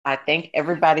I thank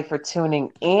everybody for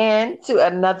tuning in to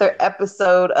another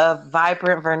episode of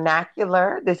Vibrant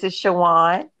Vernacular. This is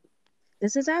Shawan.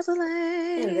 This is And this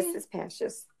Azalea. is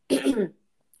Passions.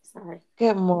 Sorry.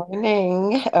 Good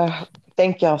morning.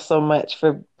 Thank y'all so much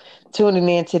for tuning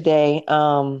in today.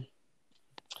 I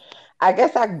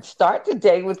guess I start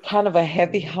today with kind of a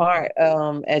heavy heart.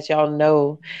 As y'all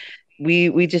know,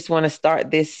 we just want to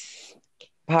start this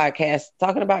podcast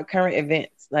talking about current events.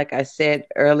 Like I said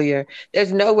earlier,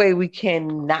 there's no way we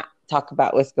can not talk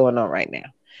about what's going on right now.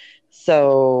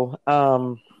 So,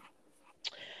 our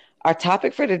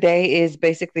topic for today is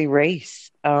basically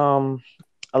race.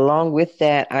 Along with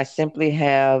that, I simply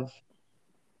have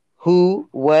who,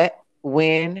 what,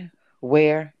 when,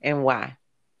 where, and why.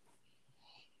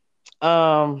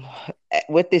 Um,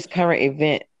 with this current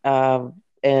event,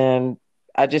 and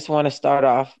I just want to start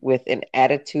off with an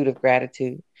attitude of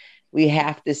gratitude. We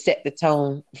have to set the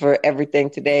tone for everything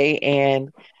today, and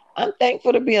I'm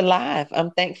thankful to be alive.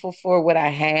 I'm thankful for what I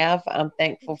have. I'm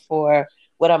thankful for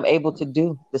what I'm able to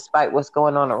do despite what's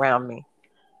going on around me.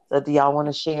 So, do y'all want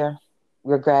to share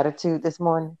your gratitude this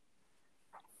morning?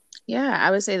 Yeah,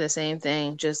 I would say the same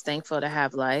thing. Just thankful to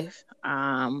have life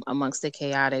amongst the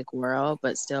chaotic world,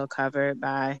 but still covered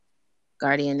by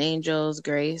guardian angels,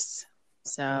 grace.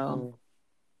 So, Mhm.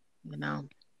 you know,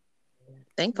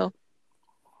 thankful.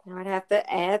 Now I'd have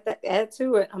to add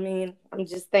to it. I mean, I'm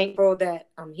just thankful that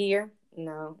I'm here.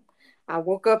 I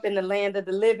woke up in the land of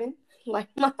the living, like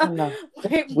my I know.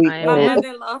 like We my know. Amen.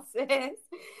 mother-in-law says.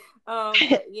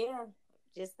 But yeah,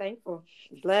 just thankful,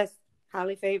 blessed,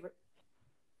 highly favored.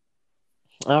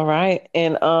 All right.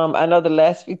 And I know the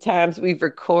last few times we've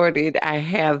recorded, I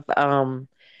have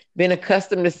been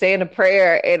accustomed to saying a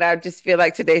prayer, and I just feel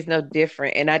like today's no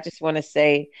different. And I just want to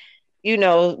say,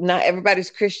 not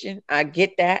everybody's Christian. I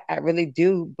get that. I really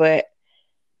do. But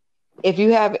if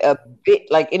you have a bit,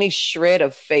 like any shred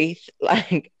of faith,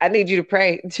 like I need you to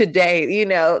pray today.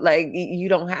 Like you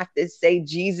don't have to say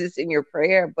Jesus in your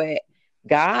prayer, but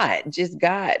God, just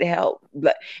God help.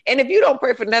 And if you don't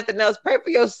pray for nothing else, pray for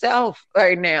yourself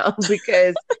right now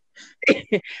because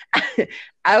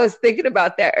I was thinking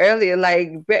about that earlier.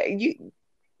 Like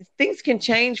things can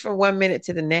change from one minute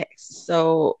to the next.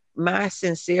 So my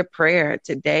sincere prayer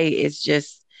today is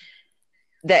just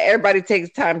that everybody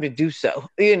takes time to do so,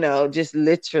 just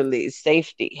literally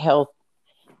safety, health,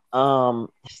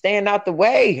 staying out the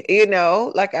way,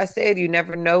 like I said, you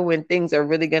never know when things are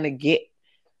really going to get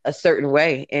a certain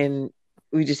way. And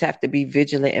we just have to be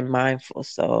vigilant and mindful.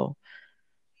 So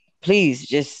please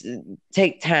just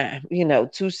take time,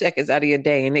 2 seconds out of your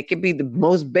day. And it could be the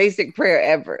most basic prayer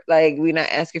ever. Like we're not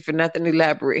asking for nothing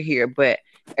elaborate here, but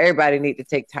everybody need to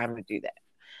take time to do that.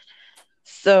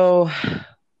 So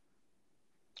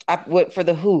I went for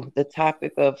the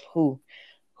topic of who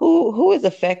is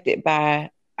affected by,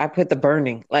 I put the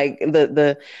burning, like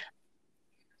the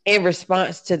in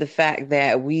response to the fact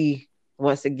that we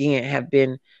once again have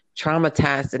been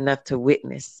traumatized enough to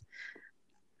witness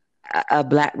a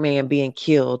black man being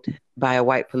killed by a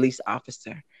white police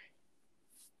officer.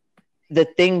 The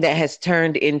thing that has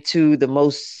turned into the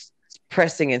most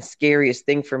pressing and scariest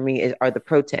thing for me are the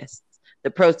protests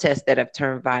that have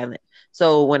turned violent.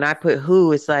 So when I put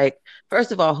who, it's like,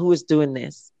 first of all, who is doing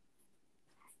this?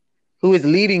 Who is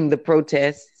leading the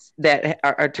protests that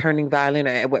are turning violent,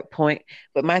 or at what point?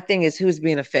 But my thing is, who's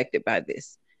being affected by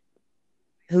this?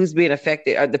 Who's being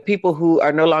affected are the people who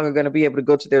are no longer going to be able to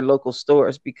go to their local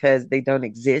stores because they don't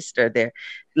exist, or their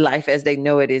life as they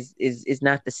know it is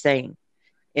not the same.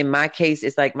 In my case,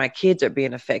 it's like my kids are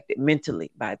being affected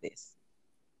mentally by this.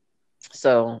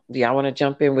 So do y'all want to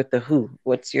jump in with the who?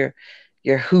 What's your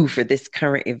who for this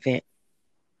current event?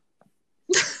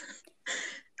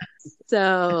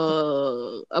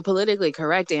 So, a politically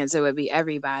correct answer would be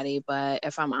everybody. But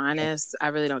if I'm honest, I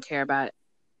really don't care about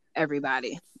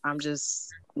everybody. I'm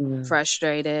just Mm,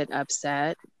 frustrated,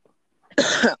 upset,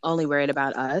 only worried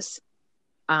about us,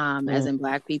 as mm, in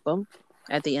Black people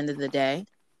at the end of the day.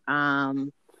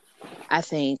 Um, I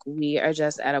think we are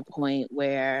just at a point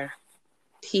where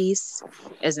peace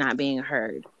is not being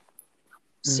heard.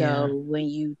 So yeah. when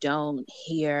you don't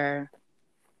hear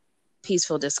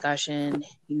peaceful discussion,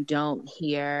 you don't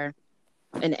hear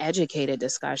an educated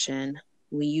discussion,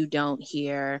 when you don't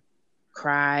hear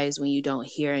cries, when you don't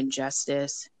hear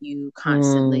injustice, you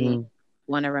constantly Mm.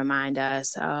 want to remind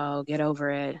us, oh, get over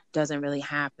it, doesn't really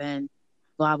happen,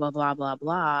 blah, blah, blah, blah,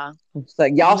 blah. It's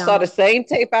like You y'all saw the know, same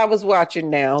tape I was watching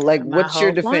now. Like, my what's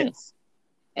your whole point. defense?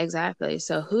 Exactly.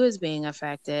 So who is being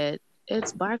affected?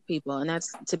 It's Black people. And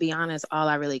that's, to be honest, all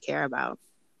I really care about.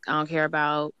 I don't care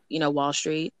about, Wall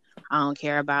Street. I don't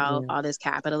care about Yeah. all this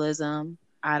capitalism.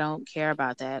 I don't care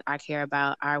about that. I care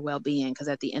about our well-being, because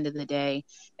at the end of the day,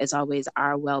 it's always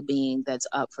our well-being that's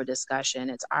up for discussion.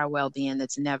 It's our well-being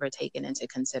that's never taken into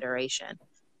consideration.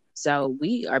 So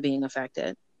we are being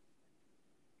affected.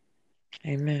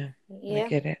 Amen. I Yeah,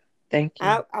 get it. Thank you.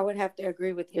 I would have to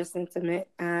agree with your sentiment.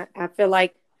 I feel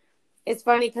like it's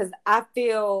funny because I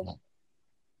feel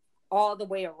all the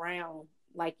way around,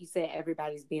 like you said,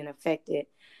 everybody's being affected.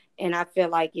 And I feel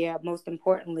like, yeah, most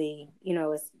importantly, you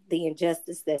know, it's the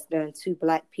injustice that's done to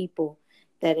Black people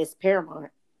that is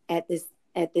paramount at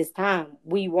this time.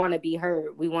 We want to be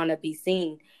heard. We want to be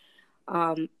seen.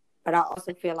 But I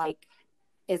also feel like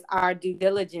it's our due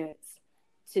diligence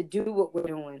to do what we're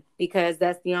doing, because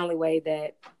that's the only way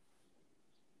that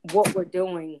what we're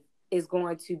doing is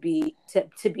going to be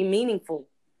meaningful.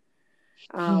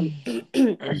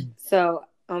 So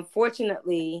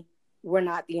unfortunately, we're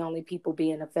not the only people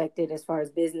being affected as far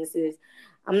as businesses.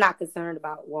 I'm not concerned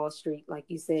about Wall Street, like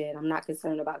you said. I'm not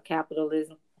concerned about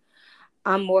capitalism.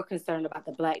 I'm more concerned about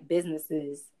the Black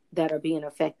businesses that are being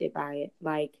affected by it.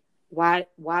 Like, why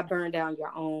burn down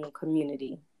your own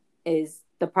community is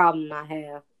the problem I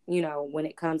have, you know, when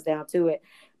it comes down to it.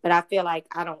 But I feel like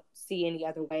I don't see any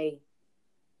other way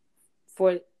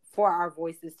for our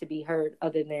voices to be heard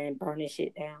other than burning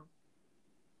shit down.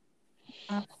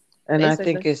 And I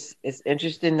Basically. think it's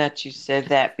interesting that you said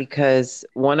that, because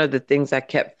one of the things I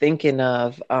kept thinking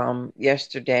of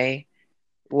yesterday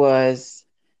was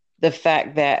the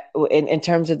fact that in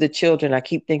terms of the children, I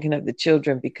keep thinking of the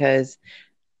children because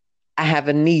I have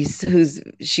a niece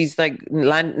she's like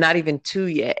not even 2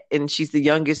 yet, and she's the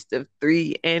youngest of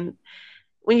 3. And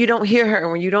when you don't hear her,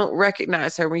 when you don't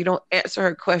recognize her, when you don't answer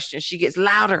her questions, she gets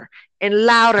louder and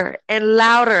louder and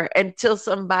louder until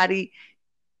somebody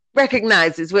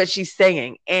recognizes what she's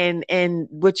saying. And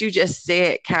what you just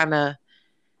said kind of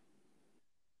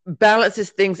balances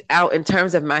things out in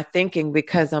terms of my thinking,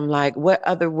 because I'm like, what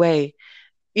other way?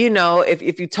 You know,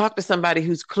 if you talk to somebody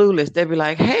who's clueless, they'll be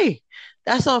like, hey,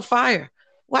 that's on fire.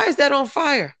 Why is that on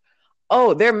fire?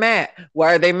 Oh, they're mad.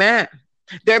 Why are they mad?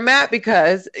 They're mad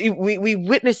because we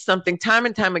witnessed something time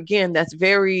and time again that's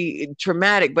very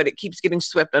traumatic, but it keeps getting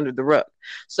swept under the rug.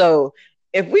 So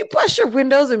if we bust your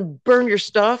windows and burn your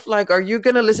stuff, like, are you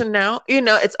going to listen now? You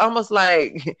know, it's almost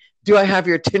like, do I have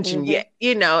your attention yet?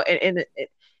 You know, and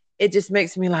it just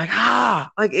makes me like,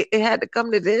 like it had to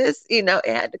come to this, you know,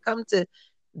 it had to come to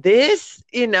this,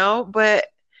 you know, but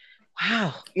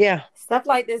wow. Yeah. Stuff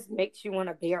like this makes you want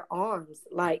to bear arms.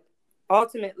 Like,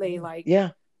 ultimately, like,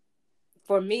 yeah.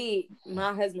 For me,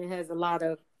 my husband has a lot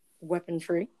of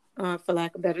weaponry, for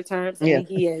lack of better terms. Yeah. And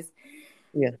he is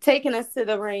taking us to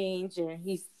the range, and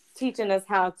he's teaching us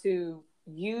how to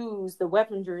use the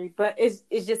weaponry. But it's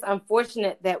just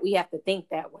unfortunate that we have to think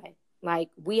that way.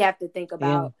 Like, we have to think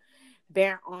about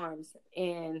bearing arms.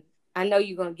 And I know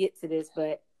you're going to get to this,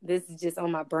 but this is just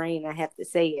on my brain. I have to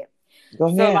say it. Go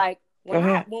ahead. So, like,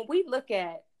 when we look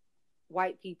at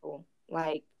white people,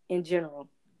 like, in general,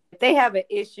 if they have an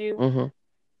issue,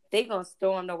 they're going to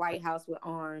storm the White House with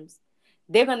arms.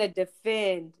 They're going to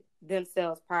defend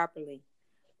themselves properly.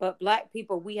 But Black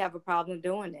people, we have a problem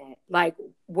doing that. Like,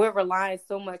 we're relying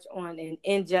so much on an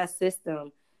unjust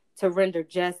system to render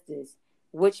justice,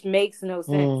 which makes no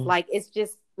sense. Like, it's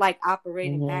just like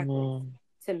operating backwards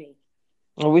to me.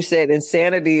 Well, we said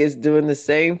insanity is doing the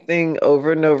same thing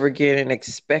over and over again and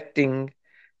expecting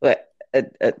what a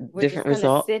different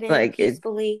result. Sit in like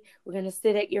peacefully. We're gonna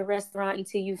sit at your restaurant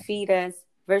until you feed us.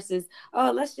 Versus,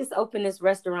 oh, let's just open this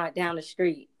restaurant down the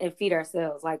street and feed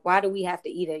ourselves. Like, why do we have to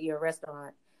eat at your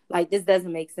restaurant? Like, this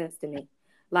doesn't make sense to me.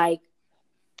 Like,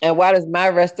 and why does my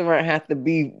restaurant have to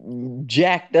be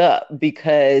jacked up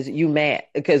because you mad?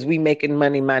 Because we making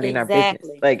money minding our business.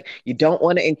 Like, you don't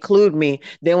want to include me.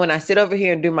 Then when I sit over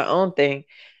here and do my own thing,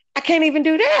 I can't even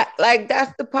do that. Like,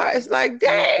 that's the part. It's like,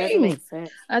 dang.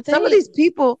 Some of these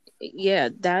people. Yeah,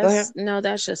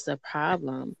 that's just a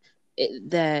problem.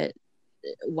 That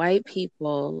white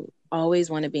people always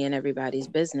want to be in everybody's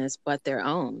business but their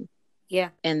own. Yeah.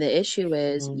 And the issue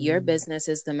is your business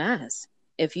is the mess.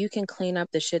 If you can clean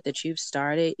up the shit that you've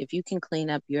started, if you can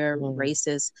clean up your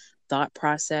racist thought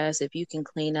process, if you can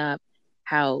clean up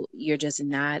how you're just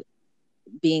not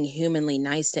being humanly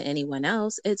nice to anyone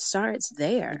else, it starts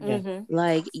there.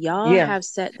 Like, y'all have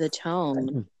set the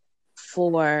tone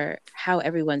for how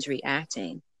everyone's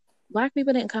reacting. Black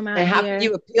people didn't come out and how here. can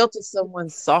you appeal to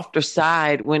someone's softer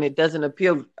side when it doesn't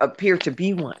appear to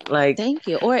be one? Like, thank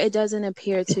you. Or it doesn't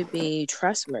appear to be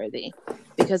trustworthy,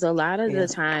 because a lot of the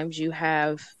times you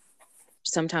have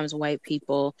sometimes white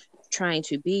people trying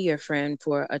to be your friend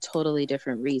for a totally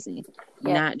different reason,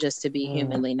 not just to be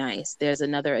humanly nice. There's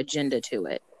another agenda to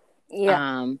it.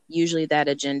 Yeah. Usually that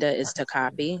agenda is to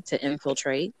copy, to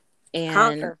infiltrate, and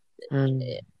Conquer.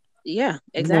 yeah, Mm.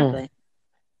 exactly.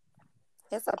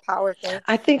 It's a power thing.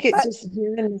 I think it But just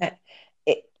hearing that.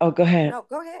 Oh, go ahead. no,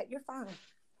 go ahead. You're fine.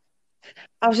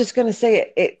 I was just gonna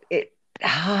say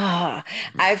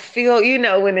I feel,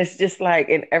 when it's just like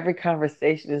in every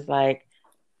conversation is like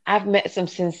I've met some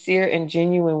sincere and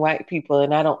genuine white people,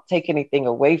 and I don't take anything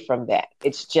away from that.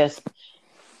 It's just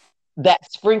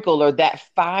that sprinkle or that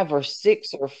five or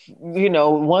six or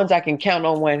ones I can count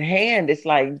on one hand. It's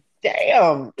like,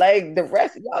 damn, like the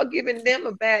rest of y'all giving them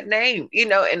a bad name,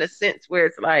 in a sense where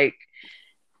it's like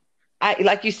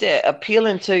you said,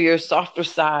 appealing to your softer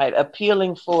side,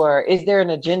 appealing for, is there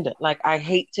an agenda? Like, I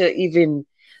hate to even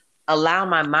allow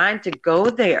my mind to go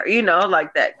there,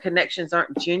 like that connections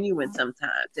aren't genuine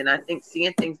sometimes. And I think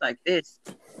seeing things like this,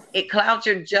 it clouds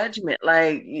your judgment.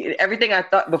 Like everything I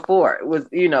thought before was,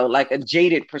 like a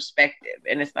jaded perspective.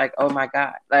 And it's like, oh my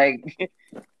God, like,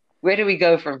 where do we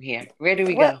go from here? Where do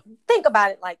we Well, go? think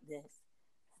about it like this.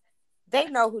 They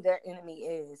know who their enemy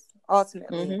is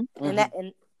ultimately. And that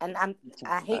and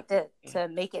I hate to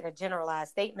make it a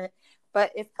generalized statement,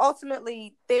 but if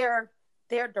ultimately they're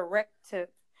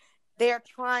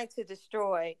trying to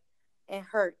destroy and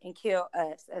hurt and kill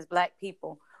us as Black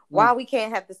people, why we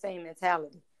can't have the same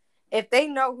mentality? If they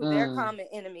know who their common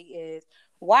enemy is,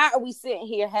 why are we sitting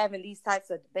here having these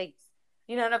types of debates?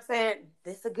 You know what I'm saying?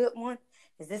 This a good one?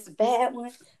 Is this a bad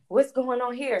one? What's going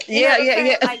on here? You know what I'm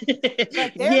saying? Like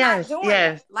they're not doing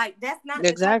that. Like that's not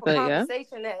the type of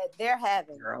conversation that they're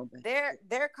having.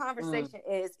 Their conversation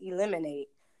is eliminate.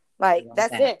 Like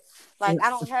that's it. Like I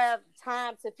don't have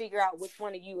time to figure out which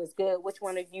one of you is good, which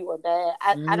one of you are bad.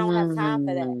 I don't have time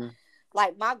for that.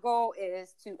 Like my goal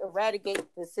is to eradicate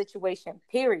the situation,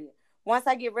 period. Once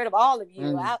I get rid of all of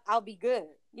you, I'll be good.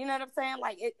 You know what I'm saying?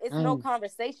 Like it's no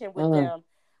conversation with them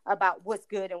about what's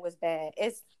good and what's bad.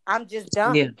 I'm just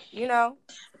done. So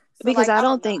because like, I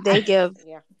don't think they give.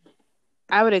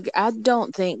 I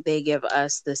don't think they give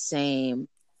us the same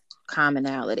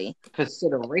commonality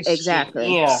consideration.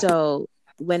 Exactly. So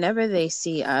whenever they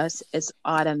see us, it's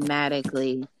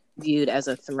automatically viewed as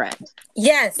a threat.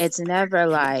 Yes. It's never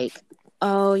like,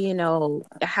 oh,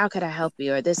 how could I help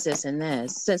you, or this, and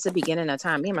this. Since the beginning of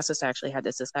time, me and my sister actually had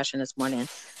this discussion this morning,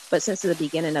 but since the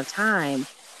beginning of time,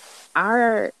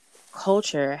 our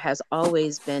culture has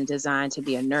always been designed to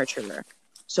be a nurturer.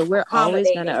 So we're always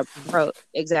going to approach,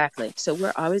 exactly. So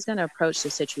we're always going to approach the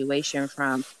situation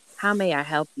from, how may I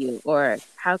help you? Or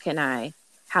how can I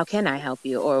help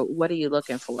you? Or what are you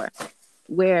looking for?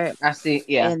 Where I see,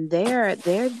 yeah. And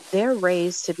they're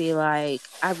raised to be like,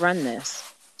 I run this.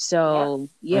 So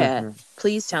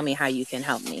please tell me how you can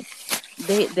help me.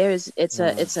 It's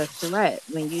a threat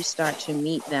when you start to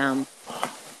meet them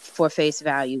for face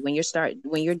value. When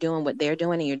you're doing what they're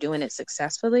doing and you're doing it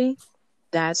successfully,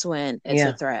 that's when it's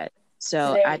a threat.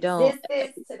 So I don't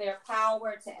existence, to their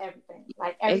power, to everything.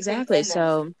 Like everything exactly.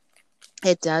 So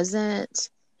it doesn't.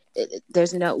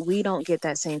 We don't get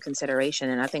that same consideration,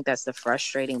 and I think that's the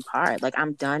frustrating part. Like,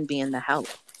 I'm done being the help.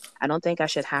 I don't think I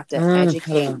should have to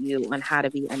educate you on how to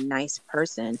be a nice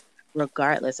person,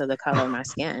 regardless of the color of my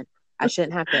skin. I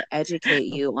shouldn't have to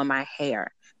educate you on my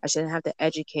hair. I shouldn't have to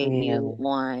educate you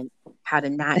on how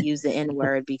to not use the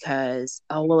N-word because,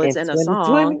 it's in a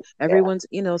song. Everyone's,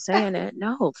 saying it.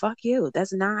 No, fuck you.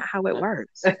 That's not how it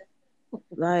works.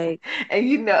 Like,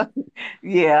 and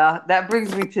that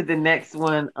brings me to the next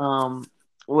one.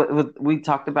 We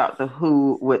talked about the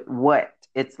who with what.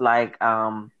 It's like,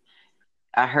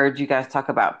 I heard you guys talk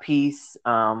about peace,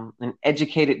 and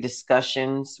educated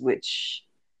discussions, which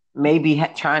may be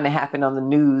trying to happen on the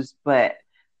news. But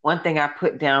one thing I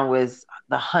put down was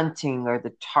the hunting or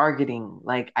the targeting.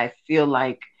 Like, I feel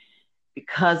like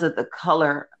because of the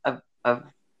color of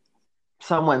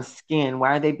someone's skin,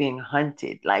 why are they being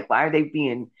hunted? Like, why are they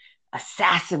being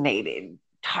assassinated,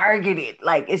 targeted?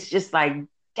 Like, it's just like,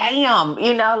 damn,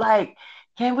 like,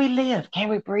 can we live? Can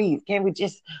we breathe? Can we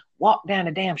just walk down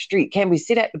the damn street? Can we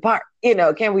sit at the park?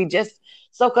 Can we just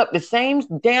soak up the same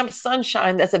damn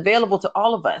sunshine that's available to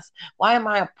all of us? Why am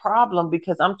I a problem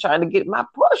because I'm trying to get my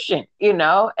portion?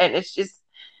 And it's just,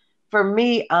 for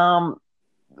me,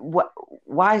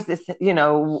 why is this,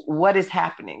 what is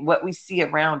happening? What we see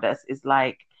around us is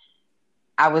like,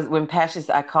 when Patience,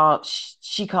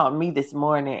 she called me this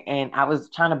morning, and I was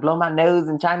trying to blow my nose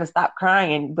and trying to stop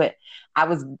crying, but I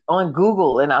was on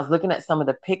Google and I was looking at some of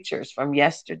the pictures from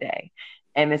yesterday,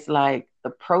 and it's like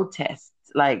the protests,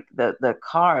 like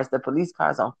the police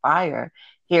cars on fire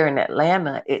here in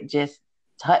Atlanta. It just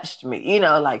touched me,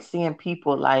 like seeing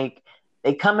people, like,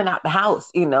 they coming out the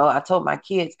house. I told my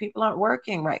kids, people aren't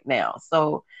working right now,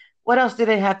 so what else do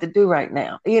they have to do right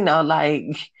now?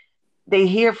 Like they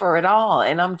here for it all.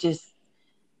 And I'm just,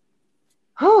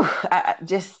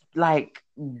 just like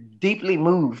deeply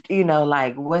moved,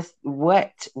 like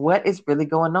what is really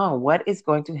going on? What is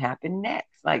going to happen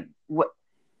next? Like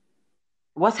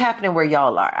what's happening where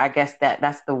y'all are? I guess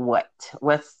that's the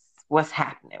what's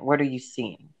happening. What are you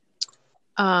seeing?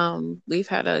 We've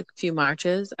had a few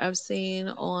marches I've seen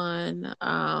on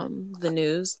the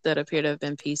news that appear to have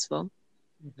been peaceful.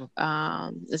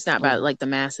 It's not about like the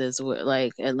masses,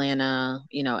 like Atlanta,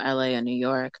 LA and New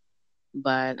York,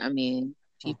 but I mean,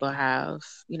 people have,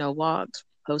 walked,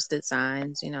 posted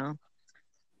signs, the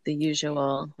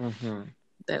usual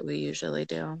that we usually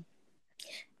do.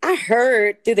 I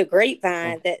heard through the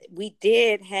grapevine that we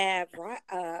did have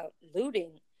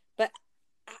looting, but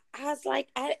I was like,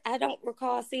 I don't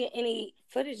recall seeing any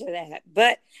footage of that.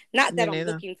 But not that I'm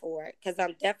looking for it, because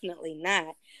I'm definitely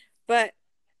not. But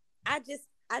I just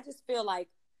feel like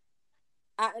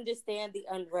I understand the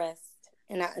unrest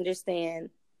and I understand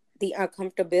the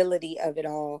uncomfortability of it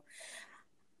all.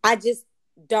 I just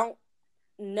don't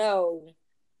know.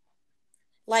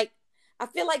 Like, I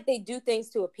feel like they do things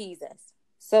to appease us.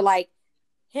 So, like,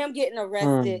 him getting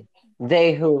arrested.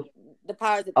 They who? The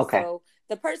powers that be. So,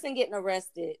 the person getting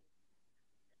arrested,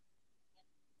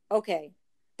 okay,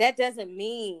 that doesn't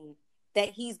mean that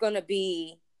he's going to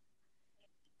be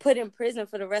put in prison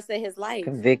for the rest of his life,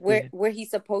 where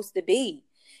he's supposed to be.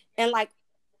 And, like,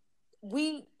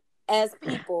 we, as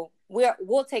people,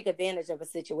 we'll take advantage of a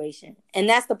situation. And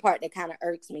that's the part that kind of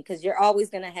irks me, because you're always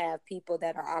going to have people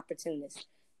that are opportunists.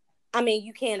 I mean,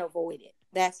 you can't avoid it.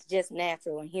 That's just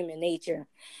natural in human nature.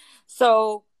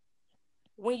 So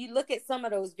when you look at some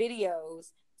of those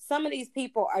videos, some of these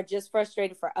people are just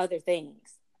frustrated for other things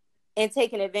and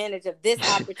taking advantage of this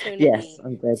opportunity. Yes,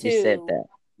 I'm glad you said that.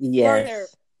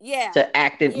 Yes. To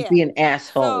act and be an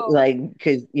asshole. So,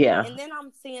 because, And then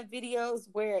I'm seeing videos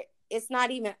where it's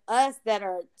not even us that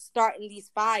are starting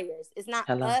these fires. It's not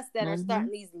us that are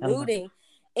starting these looting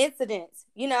incidents,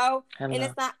 and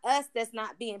it's not us that's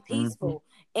not being peaceful.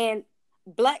 And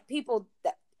Black people,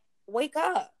 wake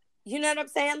up. You know what I'm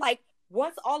saying? Like,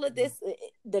 once all of this,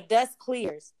 the dust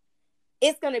clears,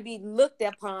 it's going to be looked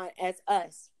upon as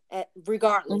us,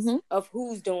 regardless of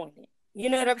who's doing it. You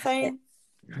know what I'm saying?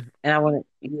 And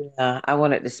I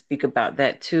wanted to speak about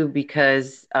that too,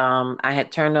 because I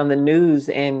had turned on the news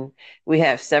and we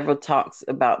have several talks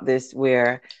about this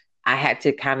where I had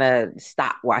to kind of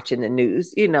stop watching the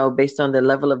news, based on the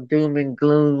level of doom and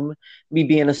gloom. Me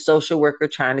being a social worker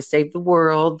trying to save the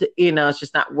world, it's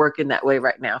just not working that way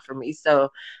right now for me.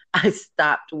 So I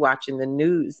stopped watching the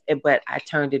news, but I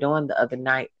turned it on the other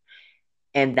night.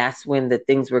 And that's when the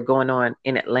things were going on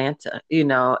in Atlanta,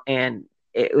 and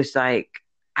it was like,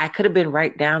 I could have been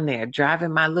right down there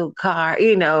driving my little car,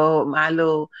 my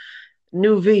little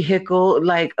new vehicle,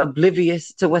 like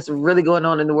oblivious to what's really going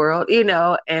on in the world,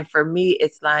 and for me,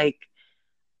 it's like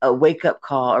a wake up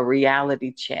call, a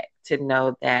reality check to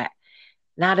know that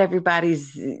not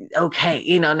everybody's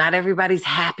okay, not everybody's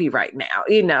happy right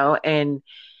now, and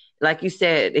like you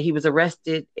said, he was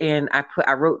arrested, and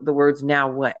I wrote the words, now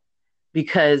what?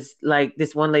 Because like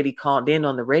this one lady called in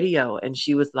on the radio and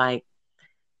she was like,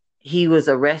 he was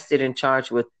arrested and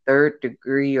charged with 3rd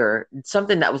degree or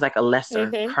something that was like a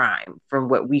lesser crime from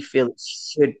what we feel it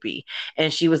should be.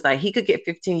 And she was like, he could get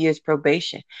 15 years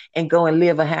probation and go and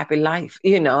live a happy life.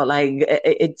 Like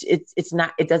it's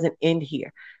not, it doesn't end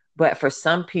here. But for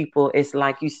some people, it's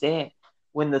like you said,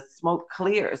 when the smoke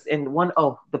clears. And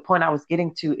the point I was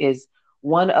getting to is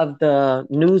one of the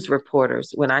news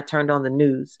reporters, when I turned on the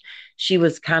news, she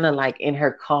was kind of like in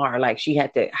her car, like she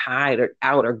had to hide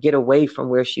out or get away from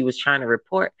where she was trying to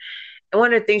report. And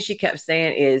one of the things she kept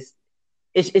saying is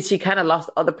she kind of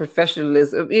lost all the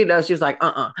professionalism. She was like,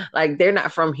 like they're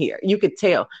not from here. You could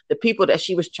tell the people that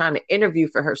she was trying to interview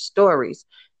for her stories.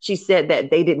 She said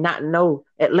that they did not know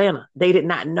Atlanta. They did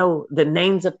not know the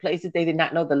names of places. They did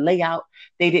not know the layout.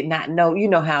 They did not know,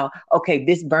 how, okay,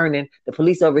 this burning, the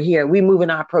police over here, we moving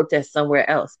our protest somewhere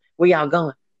else. Where y'all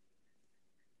going?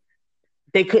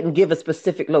 They couldn't give a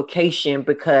specific location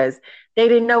because they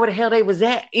didn't know where the hell they was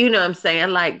at. You know what I'm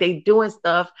saying? Like they doing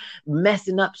stuff,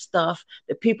 messing up stuff.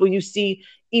 The people you see,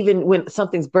 even when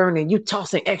something's burning, you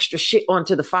tossing extra shit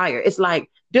onto the fire. It's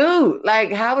like, dude,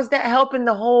 like how is that helping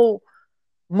the whole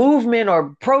movement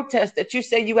or protest that you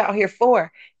say you out here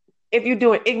for? If you're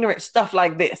doing ignorant stuff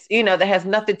like this, that has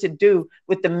nothing to do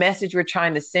with the message we're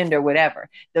trying to send or whatever.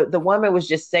 The woman was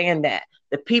just saying that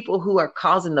the people who are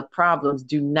causing the problems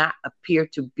do not appear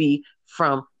to be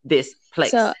from this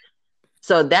place.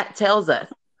 So that tells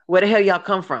us, where the hell y'all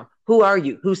come from? Who are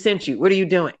you? Who sent you? What are you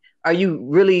doing? are you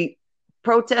really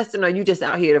protesting, or are you just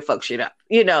out here to fuck shit up?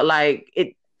 You know, like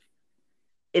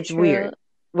it's True. weird.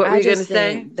 What were I you gonna just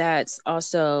say? think that's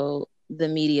also the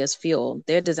media's fuel.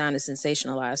 They're designed to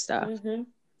sensationalize stuff. Mm-hmm.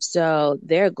 So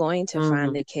they're going to find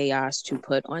Mhm. the chaos to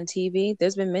put on TV.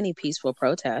 There's been many peaceful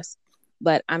protests,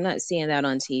 but I'm not seeing that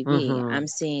on TV. Mhm. I'm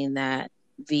seeing that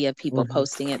via people Mhm.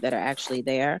 posting it that are actually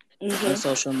there on Mm-hmm.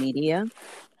 social media.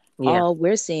 Yeah. All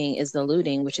we're seeing is the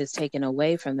looting, which is taken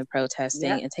away from the protesting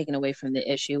Yep. and taken away from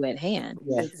the issue at hand.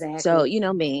 Yes. Exactly. So, you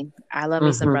know me, I love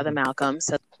me some Mhm. Brother Malcolm.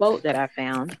 So, the quote that I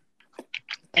found,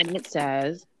 and it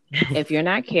says, if you're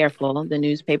not careful, the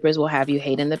newspapers will have you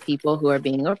hating the people who are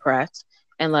being oppressed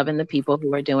and loving the people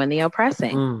who are doing the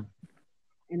oppressing. Mm.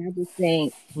 And I just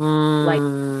think, like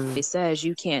Mm. it says,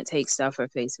 you can't take stuff for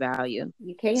face value.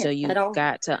 You can't So you at all.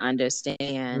 got to understand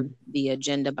Mm. the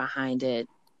agenda behind it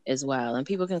as well. And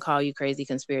people can call you crazy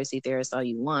conspiracy theorists all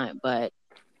you want, but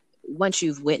once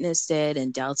you've witnessed it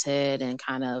and dealt it and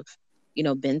kind of, you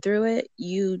know, been through it,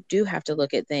 you do have to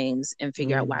look at things and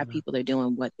figure out why Mm. people are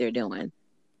doing what they're doing.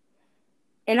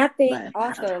 And I think But I don't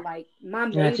also, know. like, my I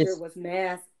major just was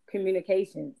mass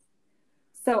communications.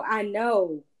 So I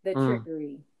know the Mm.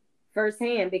 trickery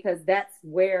firsthand because that's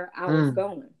where I was Mm.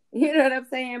 going. You know what I'm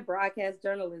saying? Broadcast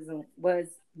journalism was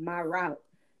my route,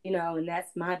 you know, and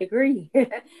that's my degree.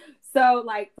 So,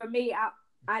 like, for me,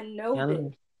 I know this.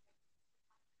 Hello.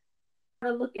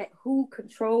 To look at who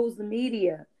controls the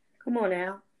media. Come on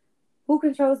now. Who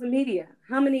controls the media?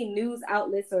 How many news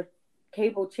outlets or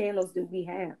cable channels do we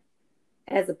have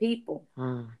as a people?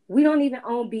 Mm. We don't even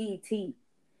own BET.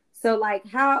 So, like,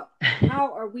 how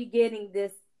are we getting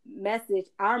this message,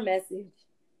 our message,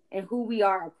 and who we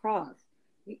are across?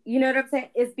 You know what I'm saying?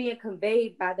 It's being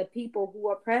conveyed by the people who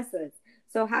oppress us.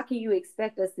 So how can you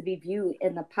expect us to be viewed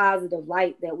in the positive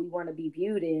light that we want to be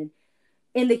viewed in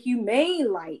the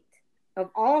humane light of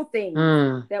all things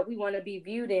Mm. that we want to be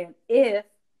viewed in, if,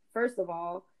 first of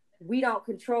all, we don't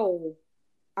control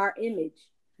our image?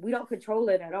 We don't control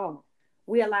it at all.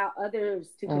 We allow others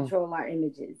to Mm. control our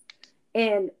images.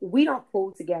 And we don't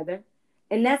pull together.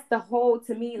 And that's the whole,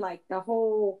 to me, like the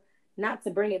whole, not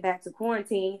to bring it back to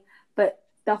quarantine, but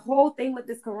the whole thing with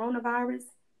this coronavirus,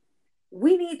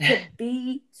 we need to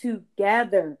be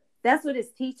together. That's what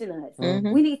it's teaching us.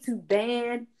 Mm. We need to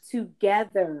band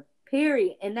together,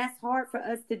 period. And that's hard for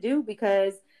us to do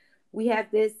because we have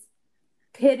this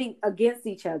pitting against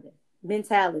each other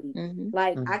mentality. Mhm.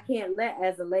 Like, Mm. I can't let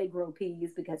Azalea grow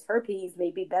peas because her peas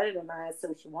may be better than mine.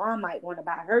 So Shawan might want to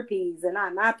buy her peas and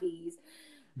not my peas.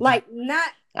 Like, not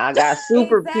I got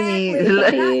super exactly, peas. but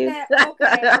not Peas. that.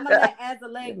 Okay, I'm gonna let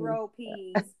Azalea grow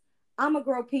peas. I'm gonna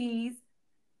grow peas,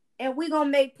 and we gonna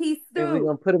make peas And we're stew.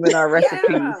 gonna put them in our recipes,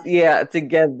 Yeah, yeah,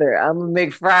 together. I'm gonna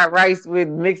make fried rice with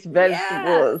mixed yeah.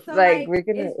 vegetables. So, Like like, we're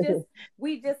gonna it's just,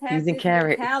 we just have using this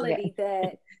carrots. Yeah. mentality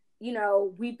that, you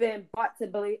know, we've been brought to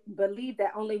believe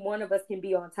that only one of us can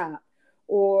be on top,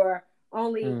 or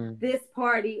only Mm. this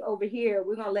party over here,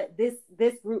 we're gonna let this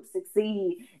group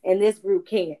succeed and this group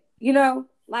can't. You know,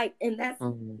 like, and that's,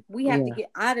 Mm. we have to Yeah. get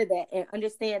out of that and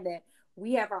understand that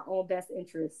we have our own best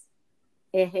interests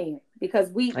in hand because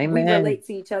we Amen. relate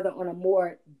to each other on a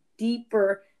more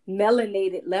deeper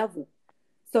melanated level.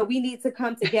 So we need to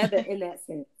come together in that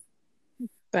sense.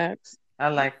 Facts. I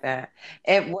like that.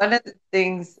 And one of the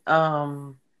things I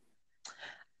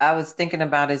was thinking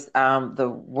about is the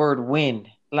word win.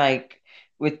 Like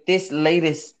with this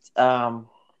latest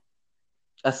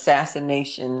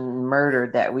assassination murder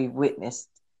that we witnessed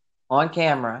on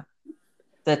camera,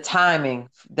 the timing,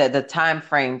 the time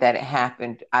frame that it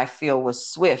happened, I feel was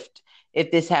swift.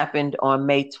 If this happened on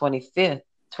May 25th,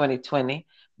 2020,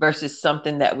 versus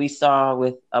something that we saw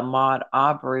with Ahmaud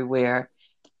Arbery, where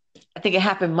I think it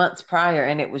happened months prior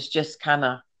and it was just kind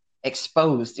of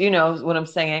exposed. You know what I'm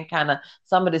saying? Kind of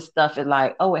some of this stuff is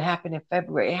like, oh, it happened in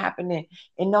February, it happened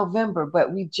in November,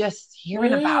 but we just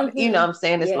hearing about it. You know what I'm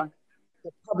saying? It's Yeah. like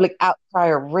the public outcry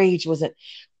or rage wasn't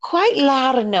quite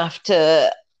loud enough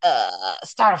to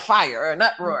start a fire or an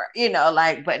uproar, you know,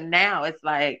 like, but now it's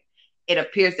like it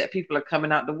appears that people are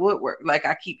coming out the woodwork. Like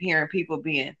I keep hearing people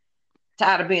being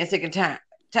tired of being sick and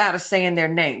tired of saying their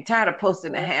name, tired of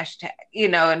posting the hashtag, you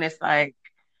know, and it's like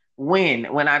when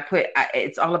I put,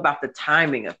 it's all about the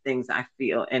timing of things, I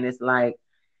feel. And it's like,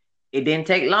 it didn't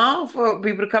take long for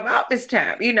people to come out this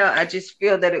time. You know, I just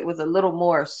feel that it was a little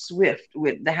more swift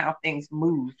with how things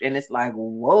moved. And it's like,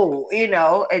 whoa, you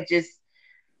know, it just,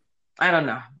 I don't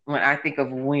know. When I think of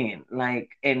when, like,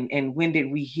 and when did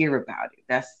we hear about it?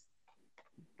 That's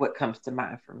what comes to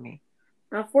mind for me.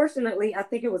 Unfortunately, I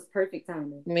think it was perfect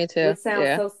timing. Me too. Which sounds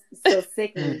Yeah. so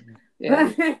sickening.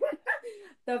 Yeah. But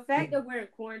the fact that we're in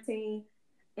quarantine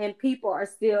and people are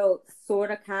still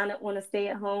sort of kind of on a stay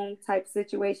at home type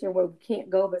situation where we can't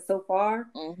go but so far.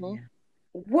 Mm-hmm.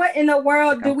 What in the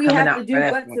world Like do I'm we coming have to out for do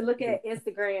that but to one. look at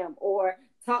Instagram or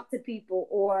talk to people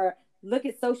or look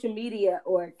at social media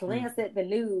or glance at the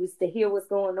news to hear what's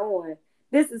going on?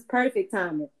 This is perfect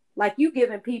timing. Like you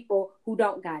giving people who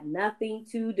don't got nothing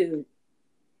to do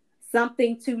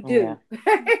something to do. Yeah. You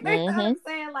know what Mm-hmm. I'm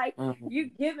saying? Like you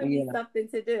giving me Yeah. something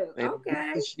to do. Baby, get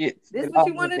Okay. the shit. This Get what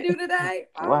you off want of to do it. today?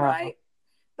 All Wow. right.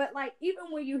 But like even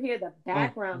when you hear the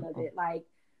background of Mm. it, like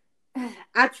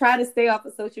I try to stay off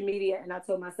of social media and I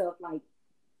told myself like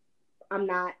I'm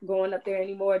not going up there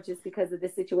anymore just because of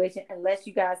this situation unless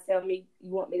you guys tell me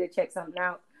you want me to check something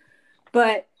out.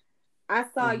 But I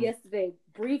saw yesterday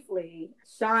briefly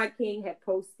Sean King had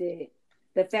posted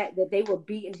the fact that they were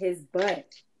beating his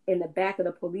butt in the back of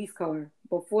the police car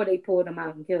before they pulled him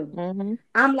out and killed him. Mm-hmm.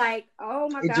 I'm like, oh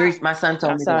my Idris, God. my son I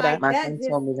told me saw that. that. Like My that son just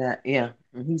told me that. Yeah.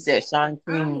 And he said Sean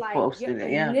I'm King like, yeah, posted it.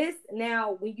 and Yeah. this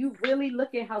now when you really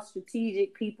look at how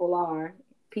strategic people are,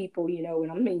 people, you know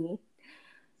what I mean.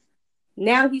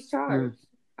 Now he's charged.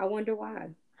 I wonder why.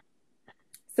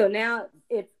 So now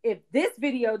if this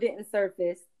video didn't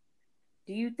surface,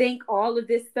 do you think all of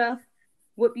this stuff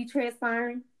would be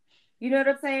transpiring? You know what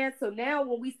I'm saying? So now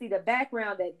when we see the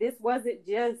background that this wasn't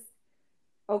just,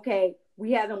 okay,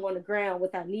 we had him on the ground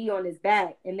with our knee on his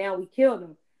back and now we killed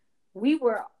him. We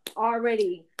were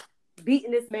already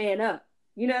beating this man up.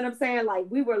 You know what I'm saying? Like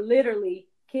we were literally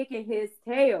kicking his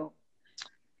tail.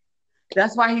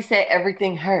 That's why he said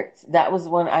everything hurts. That was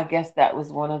one, I guess that was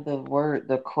one of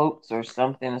the quotes or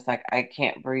something. It's like, I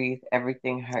can't breathe.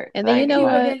 Everything hurts. And then you Like, know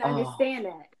People what? didn't understand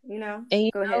that, you know? And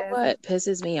you Go know ahead. what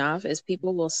pisses me off is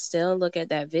people will still look at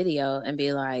that video and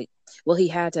be like, well, he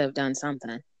had to have done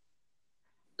something.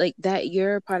 Like that,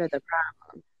 you're part of the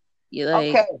problem. You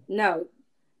like, okay. No.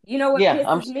 You know what Yeah,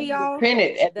 I'm pisses me off?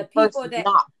 repented at The the first people that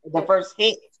knock, the the first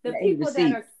hit the that he people that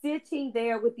received. are sitting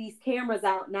there with these cameras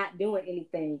out not doing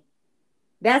anything.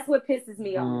 That's what pisses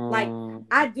me off. Like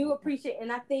I do appreciate,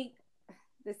 and I think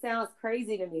this sounds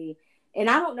crazy to me,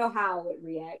 and I don't know how I would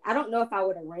react. I don't know if I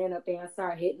would have ran up there and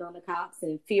started hitting on the cops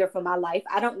and fear for my life.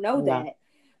 I don't know Yeah. that.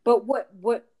 But what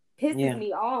pisses Yeah.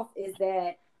 me off is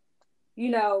that, you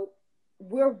know,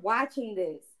 we're watching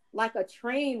this like a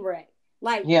train wreck.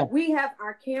 Like Yeah. we have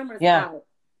our cameras Yeah. out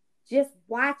just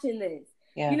watching this.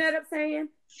 Yeah. You know what I'm saying?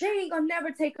 They ain't gonna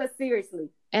never take us seriously.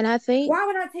 and I think Why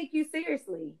would I take you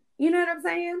seriously? You know what I'm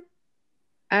saying?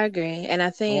 I agree. And I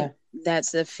think Yeah.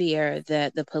 that's the fear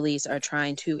that the police are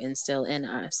trying to instill in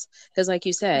us. Because, like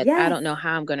you said, I Yes. don't know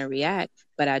how I'm going to react,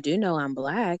 but I do know I'm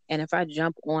black. And if I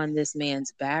jump on this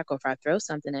man's back or if I throw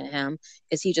something at him,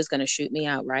 is he just going to shoot me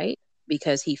outright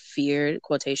because he feared,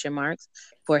 quotation marks,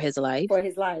 for his life, For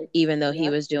his life. even though he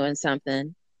Yep. was doing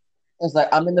something? It's like,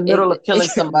 I'm in the middle of killing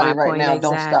somebody My right point now.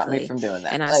 Don't stop me exactly. from doing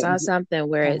that. And I Like, saw something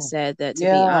where it said that, to be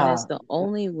yeah. honest, the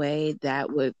only way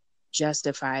that would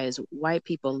justify is white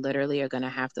people literally are going to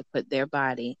have to put their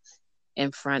body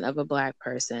in front of a black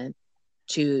person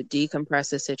to decompress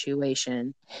the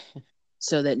situation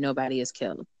so that nobody is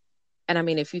killed. And I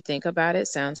mean, if you think about it,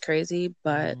 sounds crazy,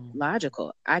 but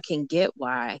logical. I can get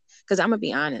why. Because I'm going to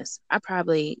be honest, I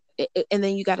probably, and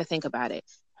then you got to think about it.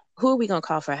 Who are we going to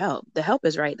call for help? The help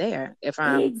is right there. If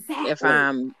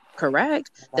I'm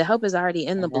correct, the help is already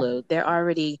in the blue. They're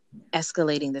already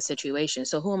escalating the situation.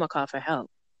 So who am I call for help?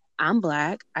 I'm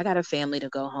black. I got a family to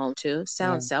go home to.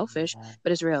 Sounds selfish,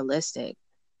 but it's realistic.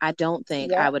 I don't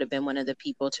think I Yep. would have been one of the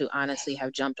people to honestly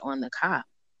have jumped on the cop.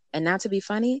 And not to be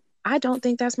funny, I don't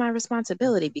think that's my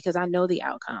responsibility because I know the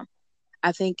outcome.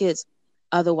 I think it's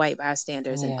other white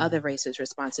bystanders and other races'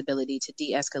 responsibility to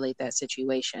de-escalate that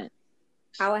situation.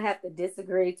 I would have to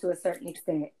disagree to a certain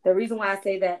extent. The reason why I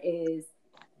say that is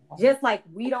just like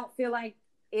we don't feel like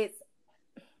it's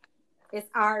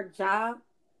our job.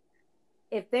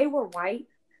 If they were white,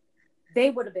 they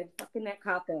would have been fucking that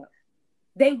cop up.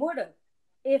 They would have.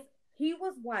 If he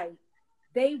was white,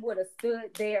 they would have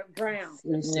stood their ground.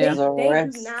 Yeah. They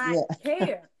do not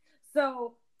care.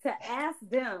 So to ask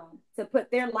them to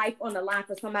put their life on the line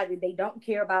for somebody they don't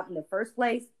care about in the first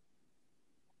place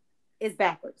is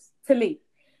backwards to me.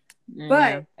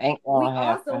 But we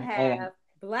also have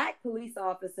black police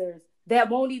officers that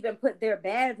won't even put their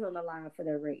badge on the line for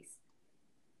their race.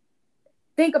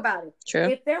 Think about it. True.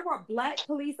 If there were black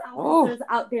police officers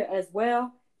out there as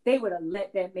well, they would have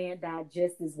let that man die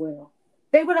just as well.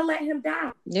 They would have let him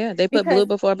die. Yeah, they put blue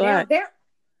before black.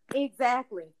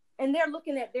 Exactly. And they're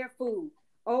looking at their food.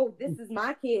 Oh, this is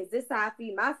my kids. This is how I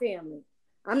feed my family.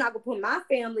 I'm not going to put my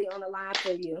family on the line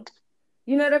for you.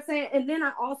 You know what I'm saying? And then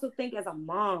I also think as a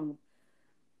mom,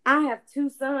 I have 2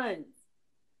 sons.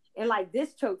 And like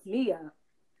this chokes me up.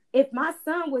 If my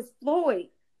son was Floyd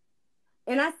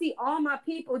and I see all my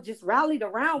people just rallied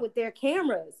around with their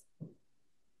cameras,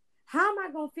 how am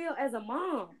I going to feel as a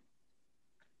mom?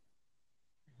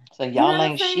 So y'all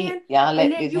ain't shit. Y'all let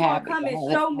this happen. And then you gonna come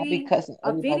and show me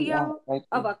a video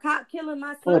of a cop killing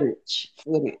my son. Footage.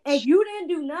 And you didn't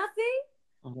do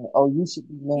nothing? Oh, you should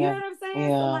be mad. You know what I'm saying?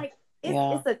 Yeah. So like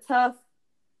it's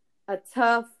a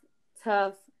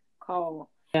tough call.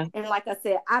 Yeah. And like I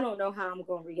said, I don't know how I'm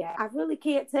gonna react. I really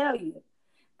can't tell you.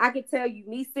 I can tell you,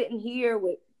 me sitting here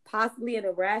with possibly an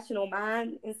irrational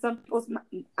mind in some people's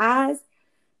eyes,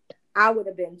 I would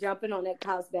have been jumping on that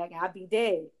couch back and I'd be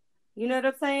dead. You know what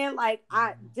I'm saying? Like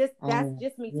that's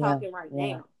just me talking right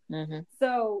now. Mm-hmm.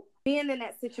 So being in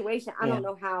that situation, I don't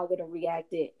know how I would have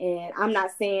reacted. And I'm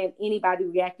not saying anybody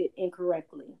reacted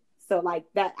incorrectly. So like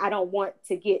that, I don't want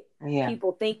to get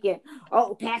people thinking,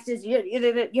 oh, pastors,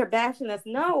 you're bashing us.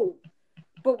 No.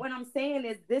 But what I'm saying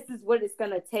is this is what it's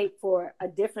going to take for a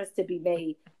difference to be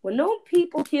made. When those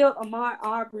people killed Ahmaud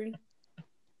Arbery,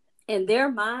 in their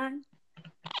mind,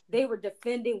 they were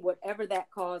defending whatever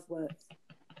that cause was.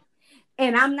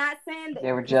 And I'm not saying that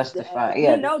they were justified.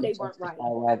 We know they weren't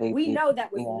right. We know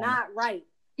that was not right.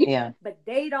 Yeah. But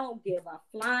they don't give a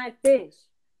flying fish.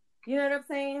 You know what I'm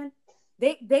saying?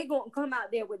 They gonna come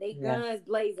out there with their guns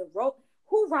blazing.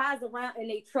 Who rides around in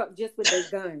their truck just with their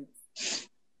guns?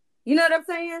 You know what I'm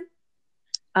saying?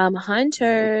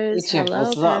 Hunters,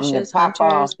 hello, precious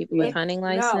hunters, people with hunting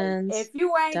license. No, if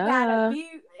you ain't gotta be,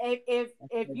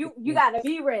 if you gotta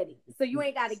be ready, so you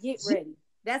ain't gotta get ready.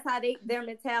 That's how their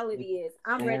mentality is.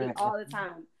 I'm ready all the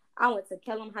time. I went to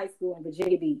Kellam High School in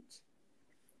Virginia Beach.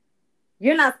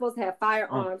 You're not supposed to have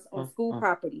firearms on school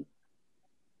property.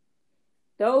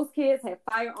 Those kids have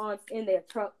firearms in their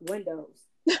truck windows,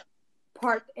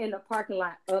 parked in the parking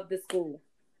lot of the school.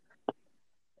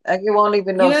 Like it won't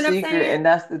even know secret, and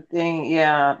that's the thing.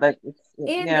 Yeah, like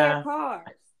in their cars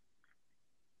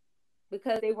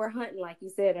because they were hunting, like you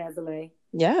said, Azalea.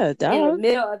 Yeah, duh. In the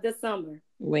middle of the summer.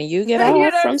 When you get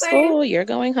off from school, you're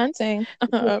going hunting.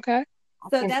 Okay.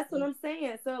 So that's what I'm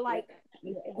saying. So like,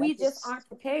 we just aren't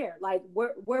prepared. Like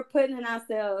we're putting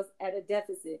ourselves at a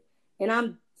deficit, and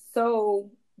I'm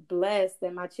so blessed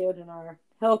that my children are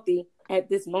healthy at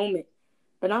this moment,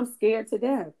 but I'm scared to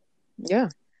death. Yeah,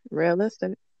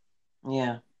 realistic.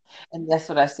 Yeah. And that's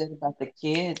what I said about the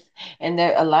kids. And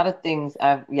there are a lot of things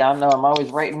y'all know I'm always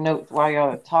writing notes while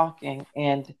y'all are talking.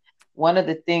 And one of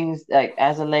the things, like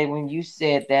Azalea, when you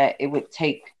said that it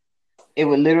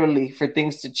would literally, for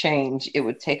things to change, it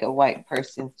would take a white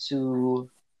person to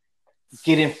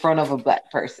get in front of a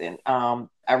black person. I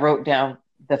wrote down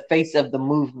the face of the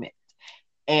movement.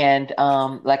 And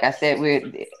like I said,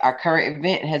 our current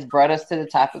event has brought us to the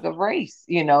topic of race,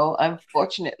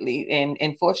 unfortunately,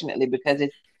 and fortunately, because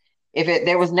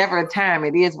there was never a time,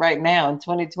 it is right now in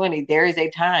 2020, there is a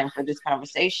time for this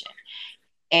conversation.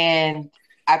 And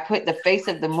I put the face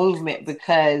of the movement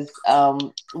because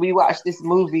we watched this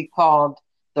movie called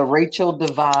The Racial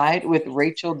Divide with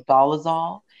Rachel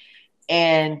Dolezal.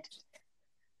 And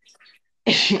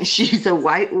she's a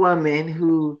white woman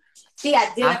who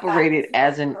operated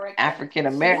as an African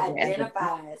American. She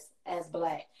identifies as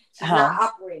black. She's not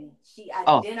operating. She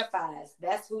identifies.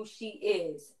 That's who she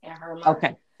is in her mind.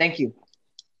 Okay, thank you.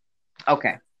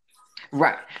 Okay,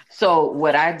 right. So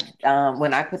what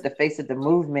when I put the face of the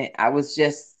movement, I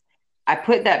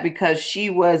put that because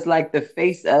she was like the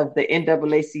face of the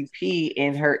NAACP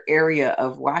in her area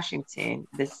of Washington,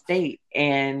 the state,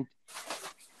 and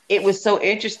it was so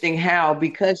interesting how,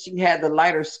 because she had the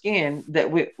lighter skin,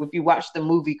 that if you watch the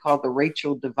movie called The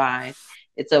Racial Divide,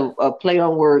 it's a play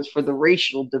on words for the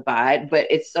racial divide, but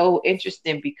it's so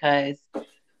interesting because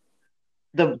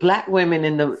the black women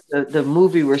in the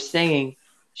movie were saying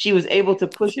she was able to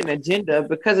push an agenda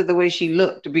because of the way she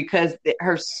looked, because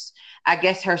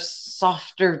her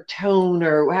softer tone,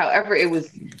 or however it was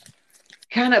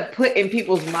kind of put in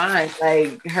people's minds,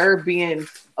 like her being,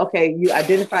 okay, you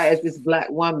identify as this black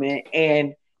woman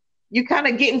and you kind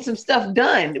of getting some stuff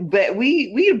done. But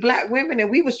we black women, and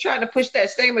we was trying to push that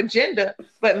same agenda,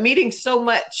 but meeting so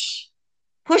much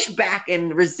pushback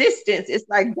and resistance. It's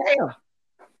like,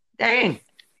 dang,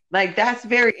 like that's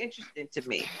very interesting to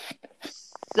me.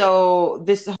 So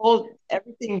this whole,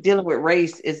 everything dealing with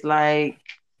race is like,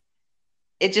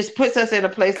 it just puts us in a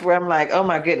place where I'm like, oh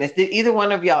my goodness, did either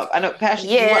one of y'all? I know, Pastor,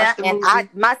 you watched the movie?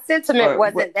 My sentiment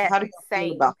wasn't that. How do you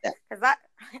feel about that? Because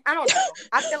I don't know.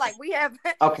 I feel like we have.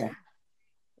 Okay.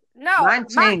 No, mine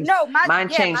changed. Mine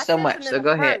changed so much. So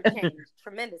go ahead. Changed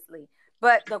tremendously,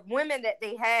 but the women that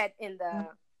they had in the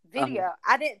video,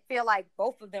 I didn't feel like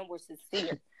both of them were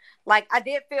sincere. Like I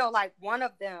did feel like one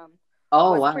of them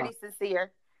Oh was wow. pretty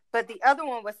sincere, but the other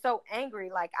one was so angry.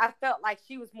 Like I felt like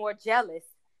she was more jealous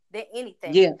than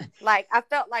anything. Yeah. Like I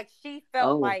felt like she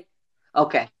felt Oh. like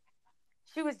Okay.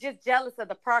 she was just jealous of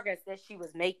the progress that she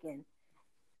was making.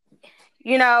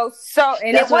 You know, so and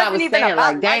it That's what I wasn't was even saying. Like,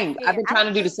 about light dang, I've skin. been I trying to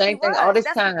don't do the think she same thing all was. this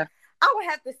That's time. I would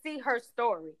have to see her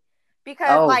story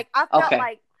because Oh, like I felt okay.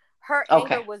 like her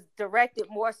anger Okay. was directed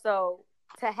more so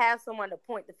to have someone to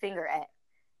point the finger at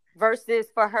versus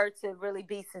for her to really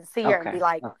be sincere and be Okay.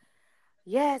 like,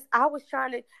 yes, I was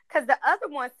trying to, because the other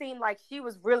one seemed like she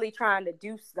was really trying to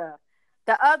do stuff.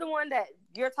 The other one that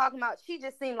you're talking about, she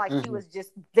just seemed like she Mm-hmm. was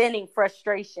just venting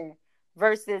frustration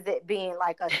versus it being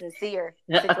like a sincere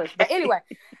situation. But Okay. anyway,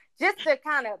 just to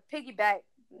kind of piggyback,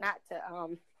 not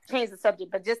to change the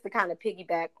subject, but just to kind of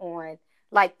piggyback on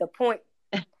like the point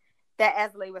that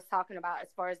Asley was talking about as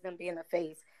far as them being the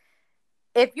face.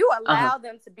 If you Uh-huh. allow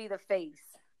them to be the face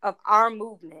of our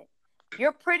movement,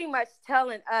 you're pretty much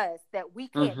telling us that we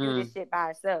can't do Mm-hmm. this shit by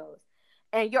ourselves.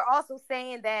 And you're also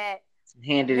saying that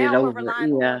Handed it now we're over.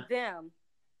 relying Yeah. on them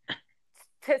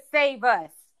to save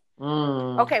us.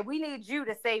 Mm. Okay, we need you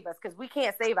to save us because we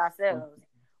can't save ourselves.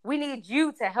 We need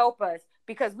you to help us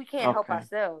because we can't help Okay.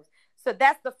 ourselves. So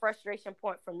that's the frustration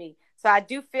point for me. So I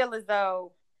do feel as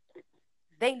though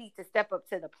they need to step up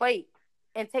to the plate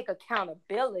and take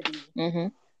accountability Mm-hmm.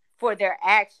 for their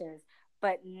actions,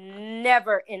 but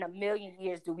never in a million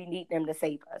years do we need them to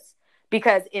save us.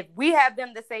 Because if we have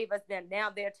them to save us, then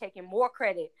now they're taking more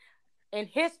credit in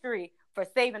history for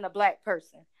saving a black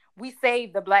person. We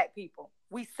saved the black people.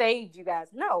 We saved you guys.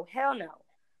 No, hell no.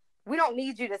 We don't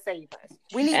need you to save us.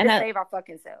 We need And to I save our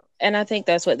fucking selves. and I think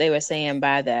that's what they were saying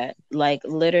by that. Like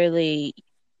literally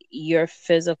your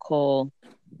physical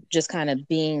just kind of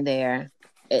being there,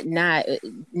 not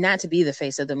to be the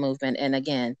face of the movement, and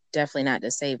again, definitely not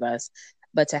to save us,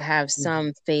 but to have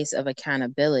some face of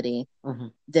accountability Mm-hmm.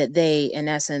 that they, in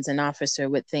essence, an officer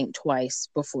would think twice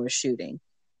before shooting.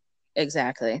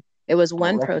 Exactly. It was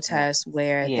one protest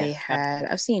where Yeah. they had,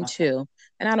 I've seen two,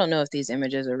 and I don't know if these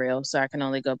images are real, so I can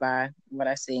only go by what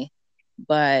I see.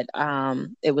 But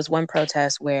it was one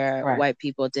protest where Right. white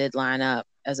people did line up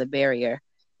as a barrier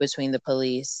between the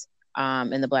police,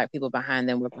 and the black people behind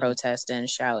them were protesting,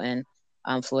 shouting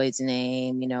Floyd's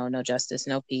name, no justice,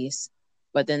 no peace.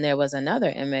 But then there was another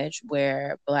image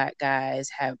where black guys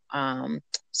have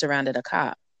surrounded a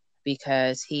cop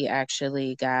because he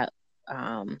actually got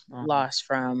lost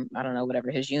from, I don't know,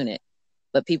 whatever his unit.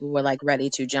 But people were like ready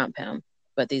to jump him.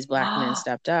 But these black men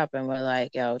stepped up and were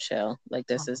like, yo, chill. Like,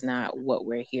 this is not what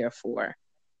we're here for.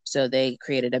 So they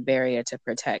created a barrier to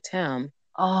protect him,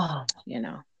 Oh.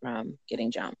 from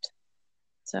getting jumped.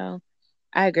 So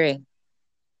I agree.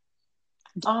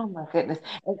 Oh my goodness.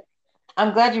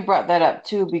 I'm glad you brought that up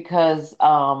too, because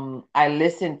I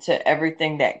listened to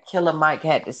everything that Killer Mike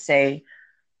had to say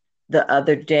the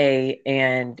other day,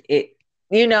 and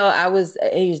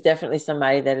he's definitely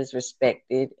somebody that is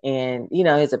respected, and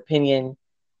his opinion,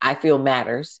 I feel,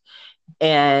 matters.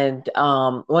 And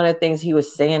one of the things he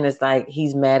was saying is like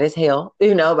he's mad as hell,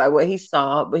 by what he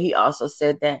saw, but he also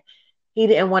said that he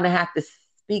didn't want to have to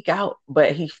speak out,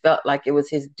 but he felt like it was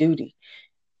his duty.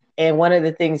 And one of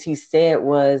the things he said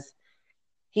was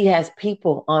he has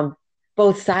people on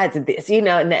both sides of this,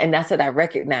 and that's what I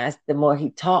recognized the more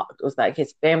he talked, was like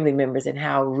his family members and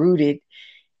how rooted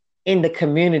in the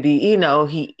community,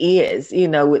 he is,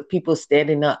 with people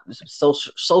standing up,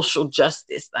 social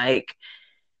justice, like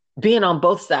being on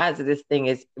both sides of this thing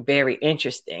is very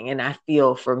interesting. And I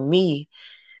feel for me,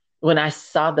 when I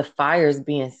saw the fires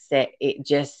being set, it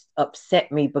just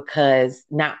upset me because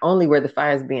not only were the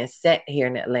fires being set here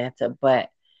in Atlanta, but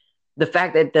the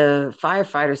fact that the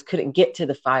firefighters couldn't get to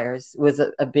the fires was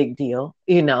a big deal.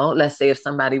 Let's say if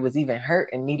somebody was even hurt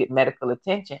and needed medical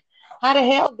attention, how the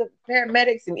hell the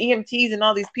paramedics and EMTs and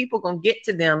all these people gonna get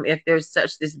to them if there's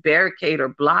such this barricade or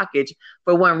blockage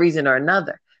for one reason or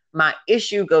another? My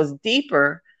issue goes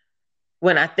deeper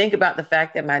when I think about the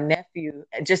fact that my nephew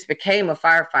just became a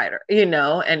firefighter,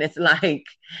 and it's like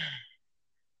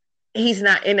he's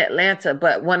not in Atlanta,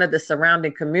 but one of the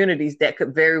surrounding communities that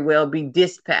could very well be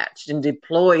dispatched and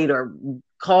deployed or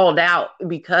called out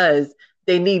because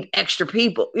they need extra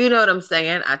people. You know what I'm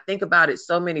saying? I think about it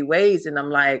so many ways, and I'm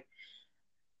like,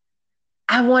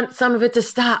 I want some of it to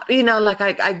stop. Like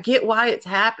I get why it's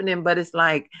happening, but it's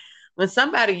like when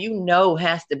somebody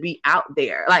has to be out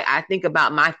there. Like I think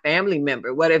about my family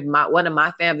member. What if one of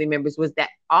my family members was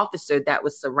that officer that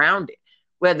was surrounded?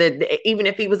 Even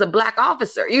if he was a black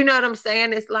officer, you know what I'm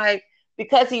saying? It's like,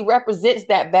 because he represents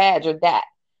that badge or that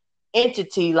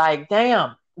entity, like,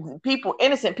 damn,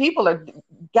 innocent people are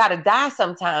gotta die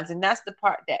sometimes, and that's the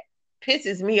part that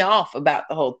pisses me off about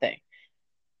the whole thing.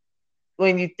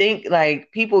 When you think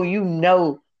like people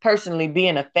personally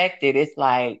being affected, it's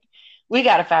like we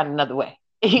got to find another way.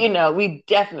 We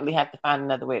definitely have to find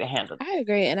another way to handle it. I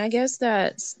agree. And I guess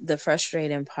that's the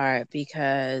frustrating part,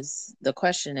 because the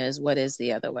question is, what is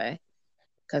the other way?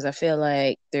 Because I feel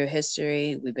like through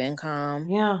history, we've been calm.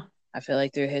 Yeah. I feel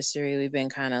like through history, we've been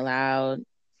kind of loud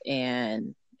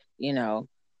and,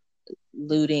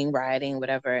 looting, rioting,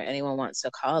 whatever anyone wants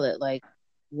to call it. Like,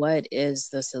 what is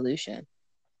the solution?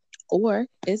 Or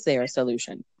is there a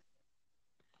solution?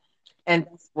 And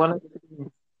that's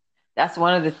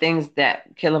one of the things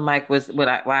that Killer Mike was,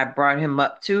 why I brought him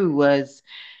up too, was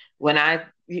when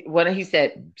he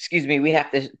said, excuse me, we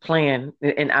have to plan.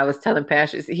 And I was telling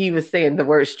Pastors, he was saying the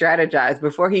word strategize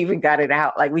before he even got it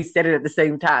out. Like we said it at the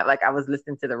same time, like I was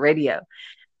listening to the radio.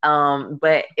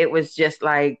 But it was just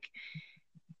like,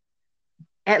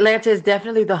 Atlanta is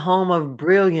definitely the home of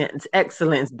brilliance,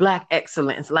 excellence, Black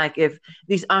excellence. Like if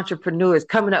these entrepreneurs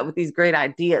coming up with these great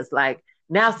ideas, like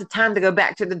now's the time to go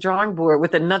back to the drawing board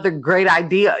with another great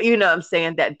idea, you know what I'm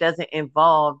saying, that doesn't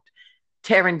involve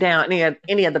tearing down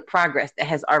any of the progress that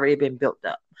has already been built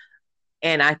up.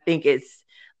 And I think it's,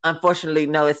 unfortunately,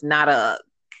 no, it's not a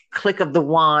click of the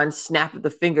wand, snap of the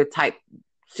finger type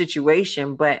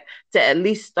situation, but to at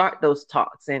least start those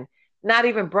talks and not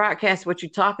even broadcast what you're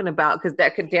talking about, because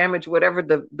that could damage whatever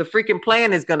the freaking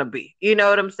plan is going to be. You know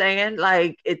what I'm saying?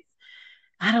 Like it's,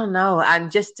 I don't know.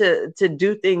 I'm just to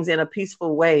do things in a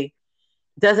peaceful way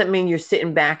doesn't mean you're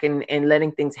sitting back and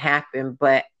letting things happen,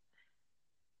 but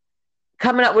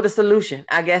coming up with a solution.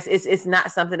 I guess it's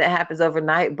not something that happens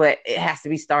overnight, but it has to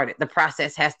be started. The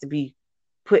process has to be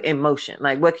put in motion.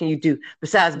 Like, what can you do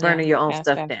besides burning your own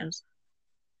stuff down?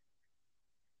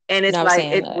 And it's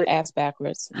ass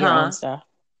backwards, your own stuff.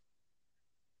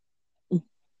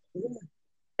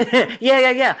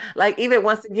 Yeah. Like even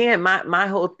once again, my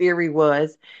whole theory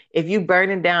was if you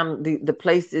burning down the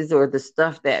places or the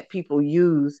stuff that people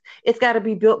use, it's got to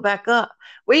be built back up.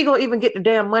 Where you gonna even get the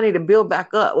damn money to build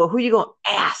back up? Well, who you gonna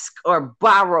ask or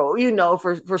borrow?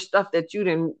 For stuff that you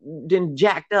didn't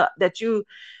jacked up. That you,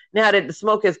 now that the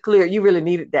smoke has cleared, you really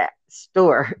needed that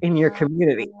store in your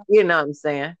community. You know what I'm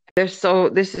saying? This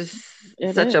is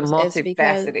such a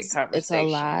multifaceted conversation. It's a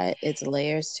lot. It's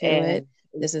layers to it.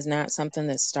 This is not something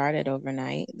that started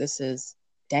overnight. This is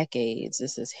decades.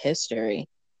 This is history.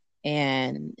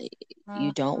 And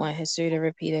you don't want history to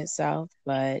repeat itself,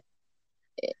 but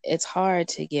it's hard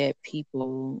to get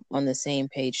people on the same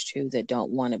page too that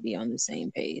don't want to be on the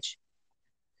same page.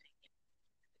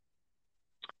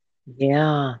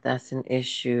 Yeah, that's an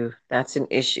issue.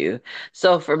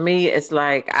 So for me, it's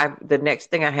like the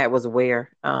next thing I had was where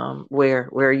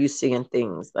are you seeing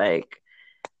things like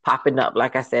popping up?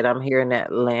 Like I said, I'm here in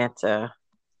Atlanta.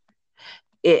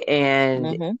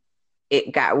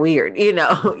 It got weird,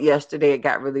 yesterday it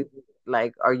got really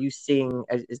like, are you seeing,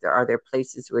 are there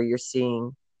places where you're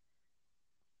seeing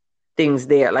things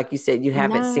there? Like you said, you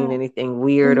haven't seen anything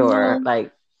weird or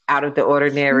like out of the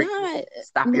ordinary?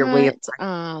 Your way of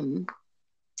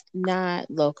not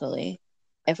locally.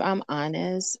 If I'm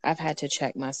honest, I've had to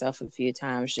check myself a few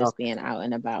times just being out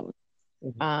and about.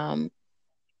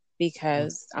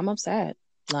 Because I'm upset.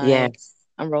 Like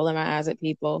I'm rolling my eyes at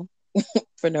people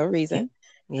for no reason.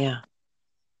 Yeah.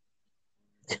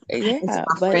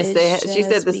 But she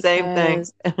said the same thing.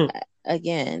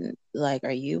 Again, like,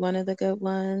 are you one of the good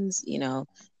ones?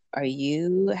 Are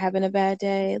you having a bad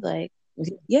day? Like,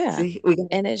 yeah.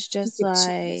 And it's just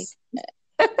like,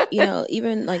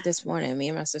 even like this morning, me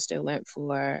and my sister went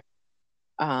for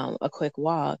a quick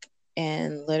walk,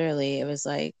 and literally it was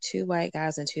like 2 white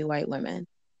guys and 2 white women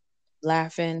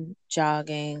laughing,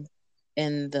 jogging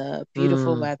in the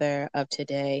beautiful weather of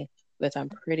today with, I'm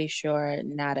pretty sure,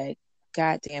 not a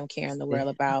goddamn care in the world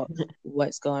about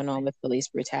what's going on with police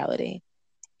brutality.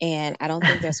 And I don't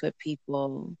think that's what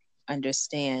people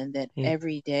understand, that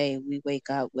every day we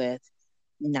wake up with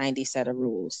 90 set of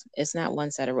rules. It's not one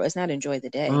set of rules. It's not enjoy the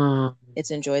day.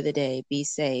 It's enjoy the day, be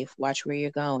safe, watch where you're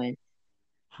going.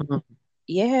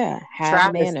 Yeah,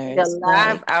 have manners.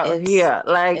 Alive out here.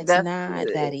 Like it's not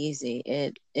that easy.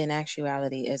 It in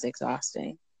actuality is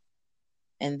exhausting.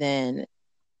 And then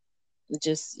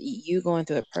just you going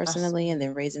through it personally and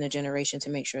then raising a generation to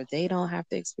make sure they don't have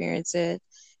to experience it,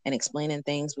 and explaining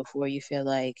things before you feel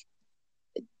like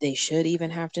they should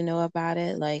even have to know about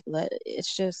it. Like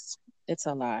it's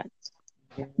a lot.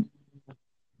 For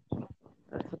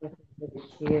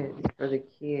the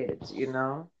kids, we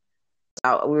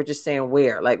were just saying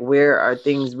where are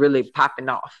things really popping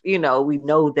off? We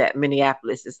know that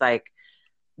Minneapolis is like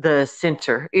the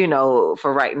center,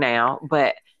 for right now.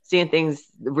 But seeing things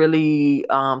really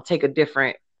take a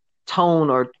different tone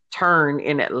or turn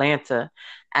in Atlanta,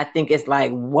 I think it's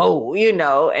like, whoa,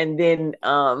 and then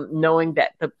knowing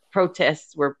that the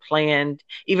protests were planned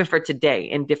even for today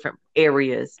in different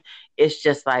areas, it's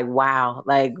just like, wow,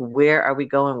 like, where are we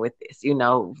going with this?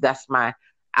 That's my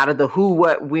out of the who,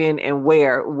 what, when, and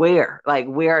where, like,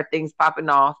 where are things popping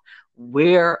off?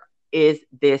 Where is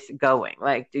this going?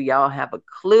 Like, do y'all have a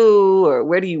clue, or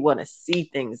where do you want to see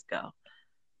things go?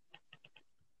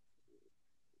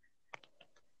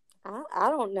 I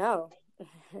don't know.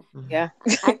 Yeah.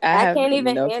 I have can't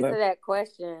even no answer clue. that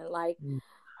question. Like,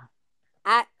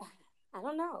 I I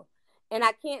don't know. And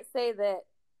I can't say that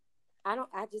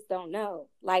I just don't know.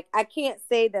 Like, I can't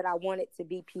say that I want it to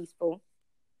be peaceful,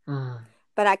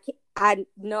 but I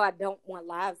know I don't want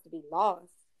lives to be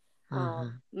lost.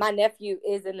 My nephew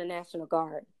is in the National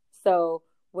Guard. So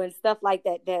when stuff like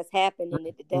that does happen and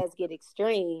it does get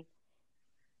extreme,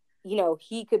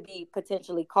 he could be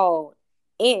potentially called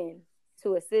in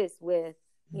to assist with,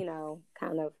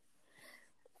 kind of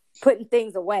putting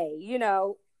things away,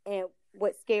 and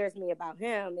what scares me about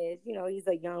him is, he's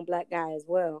a young Black guy as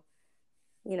well,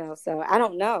 so I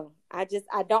don't know. I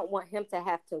don't want him to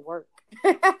have to work.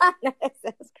 That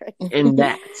sounds crazy. In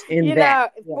that, yeah.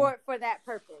 For that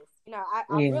purpose, I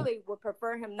really would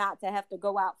prefer him not to have to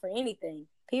go out for anything,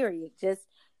 period. Just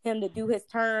him to do his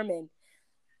term and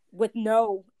with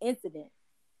no incident.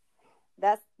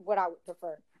 That's what I would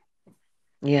prefer.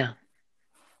 Yeah.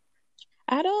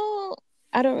 I don't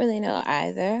really know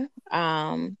either.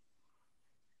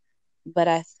 But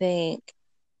I think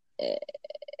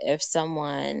if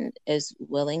someone is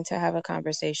willing to have a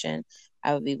conversation,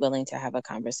 I would be willing to have a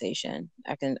conversation.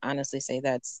 I can honestly say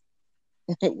that's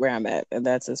where I'm at. And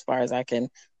that's as far as I can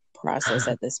process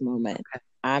at this moment. Okay.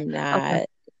 I'm not,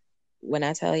 when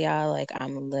I tell y'all, like,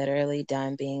 I'm literally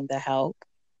done being the help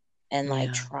and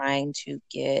like trying to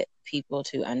get people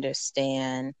to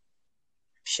understand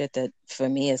shit that for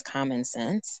me is common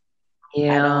sense.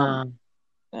 Yeah.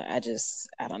 I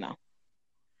don't know.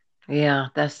 Yeah,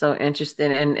 that's so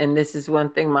interesting. And this is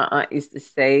one thing my aunt used to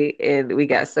say, and we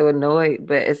got so annoyed,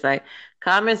 but it's like,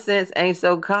 common sense ain't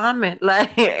so common.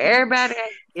 Like, everybody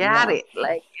got it.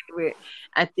 Like,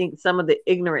 I think some of the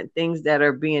ignorant things that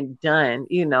are being done,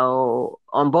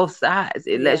 on both sides,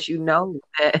 it lets you know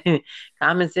that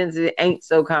common sense ain't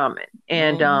so common.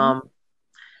 And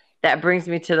that brings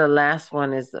me to the last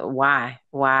one is why?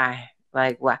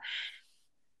 Like, why?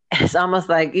 It's almost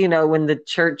like, when the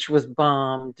church was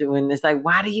bombed, when it's like,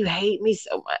 why do you hate me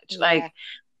so much? Yeah. Like,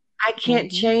 I can't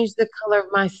change the color of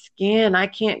my skin. I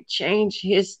can't change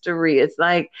history. It's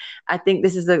like, I think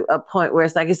this is a point where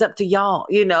it's like, it's up to y'all,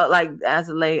 like, as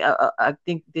a lay, I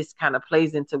think this kind of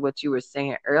plays into what you were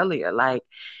saying earlier. Like,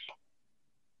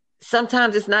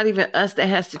 sometimes it's not even us that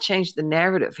has to change the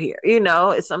narrative here.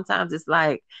 Sometimes it's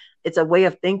like, it's a way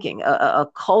of thinking, a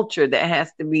culture that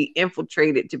has to be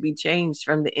infiltrated to be changed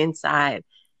from the inside,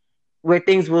 where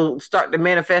things will start to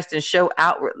manifest and show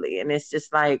outwardly. And it's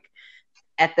just like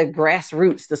at the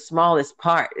grassroots, the smallest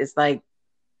part, it's like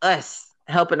us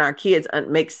helping our kids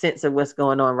make sense of what's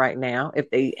going on right now.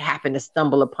 If they happen to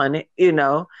stumble upon it,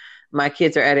 my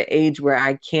kids are at an age where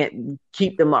I can't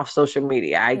keep them off social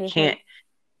media. I can't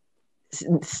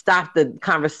stop the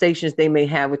conversations they may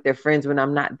have with their friends when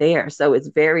I'm not there. So it's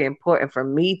very important for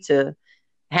me to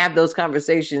have those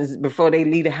conversations before they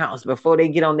leave the house, before they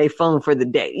get on their phone for the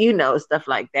day, stuff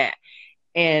like that.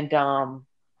 And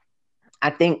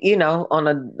I think,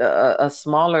 on a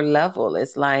smaller level,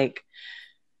 it's like,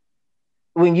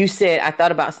 when you said, I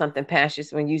thought about something,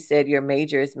 Passions, when you said your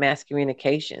major is mass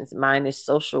communications, mine is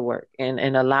social work.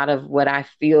 And a lot of what I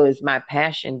feel is my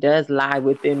passion does lie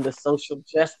within the social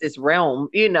justice realm,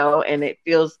 and it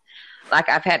feels like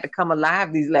I've had to come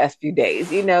alive these last few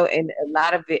days, and a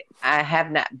lot of it, I have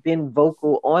not been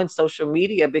vocal on social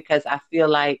media because I feel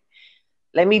like,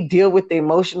 let me deal with the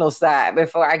emotional side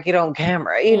before I get on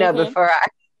camera, before I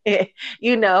I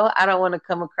don't want to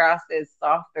come across as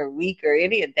soft or weak or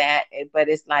any of that. But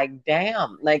it's like,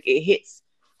 damn, like, it hits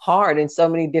hard in so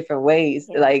many different ways.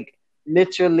 Like,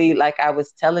 literally, like I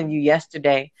was telling you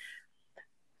yesterday,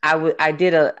 I was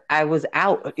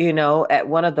out, at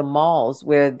one of the malls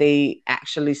where they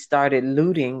actually started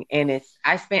looting, and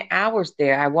I spent hours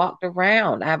there. I walked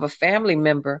around. I have a family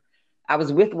member. I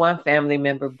was with one family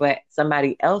member, but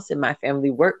somebody else in my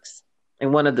family works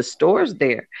in one of the stores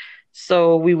there.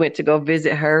 So we went to go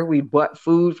visit her. We bought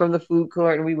food from the food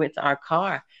court and we went to our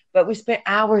car, but we spent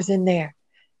hours in there.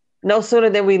 No sooner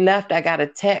than we left, I got a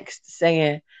text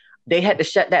saying they had to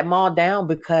shut that mall down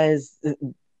because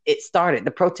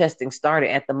the protesting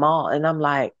started at the mall. And I'm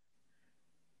like,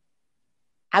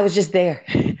 I was just there.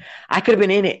 I could have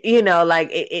been in it, like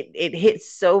it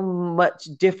hits so much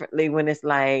differently when it's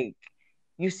like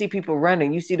you see people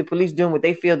running, you see the police doing what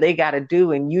they feel they got to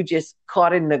do, and you just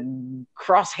caught in the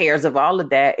crosshairs of all of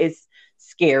that. It's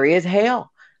scary as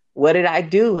hell. What did I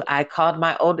do? I called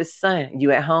my oldest son.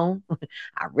 You at home?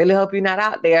 I really hope you're not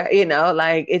out there.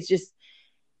 Like it's just,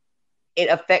 it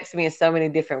affects me in so many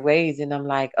different ways. And I'm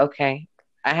like, okay,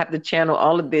 I have to channel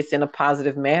all of this in a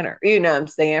positive manner. You know what I'm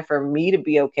saying? For me to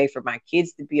be okay, for my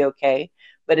kids to be okay.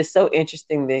 But it's so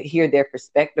interesting to hear their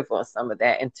perspective on some of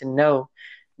that and to know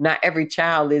not every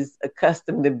child is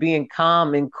accustomed to being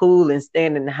calm and cool and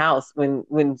staying in the house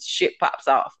when shit pops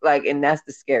off. Like, and that's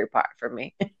the scary part for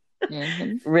me.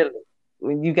 Mm-hmm. Really.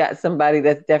 When you got somebody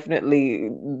that's definitely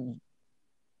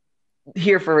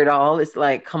here for it all, it's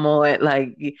like, come on,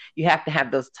 like you have to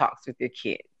have those talks with your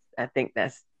kids. I think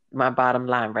that's my bottom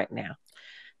line right now.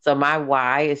 So my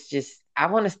why is just, I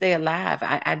want to stay alive.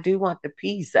 I do want the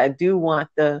peace. I do want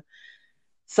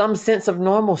some sense of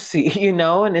normalcy,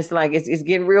 and it's like, it's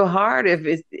getting real hard if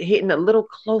it's hitting a little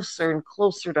closer and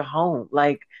closer to home,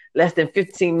 like less than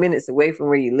 15 minutes away from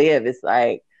where you live. It's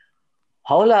like,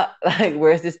 hold up, like,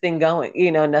 where's this thing going?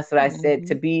 And that's what I said,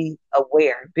 to be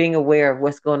aware, being aware of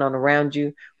what's going on around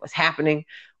you, what's happening,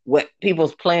 what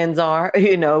people's plans are.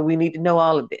 We need to know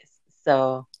all of this.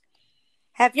 So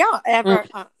have y'all ever,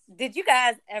 did you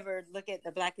guys ever look at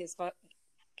the Black as Fuck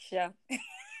show?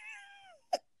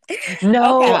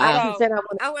 No, okay,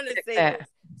 I want to say that.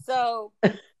 So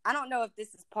I don't know if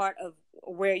this is part of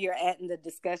where you're at in the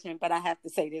discussion, but I have to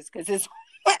say this because it's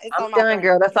I'm done,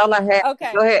 girl. That's all I had.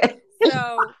 Okay. Go ahead.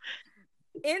 So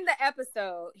in the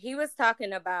episode, he was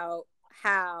talking about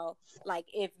how, like,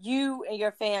 if you and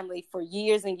your family for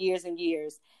years and years and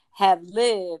years have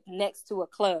lived next to a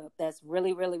club that's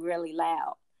really, really, really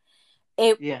loud,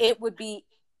 it would be,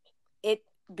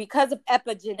 because of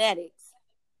epigenetics,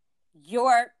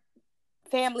 your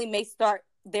family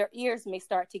their ears may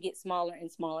start to get smaller and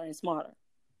smaller and smaller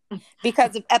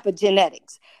because of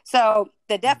epigenetics. So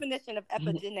the definition of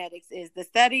epigenetics is the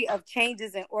study of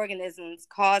changes in organisms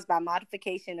caused by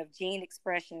modification of gene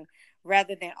expression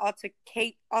rather than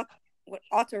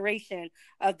alteration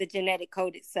of the genetic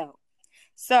code itself.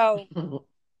 So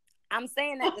I'm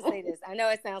saying that to say this. I know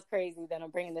it sounds crazy that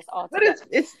I'm bringing this all together.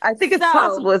 But I think it's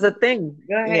possible. It's a thing.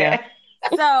 Go ahead.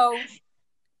 Yeah. So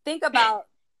think about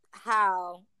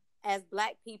how, as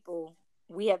Black people,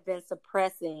 we have been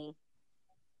suppressing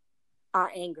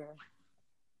our anger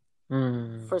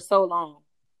for so long.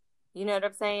 You know what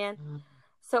I'm saying?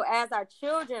 So as our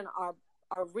children are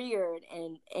reared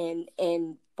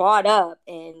and brought up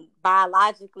and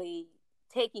biologically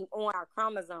taking on our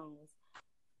chromosomes,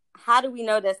 how do we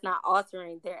know that's not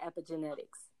altering their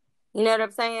epigenetics? You know what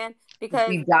I'm saying? Because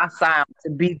to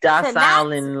be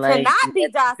docile and like to not be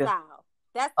docile.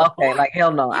 That's the point. Like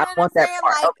hell no. I want that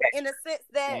part. Like, in a sense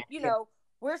that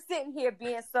we're sitting here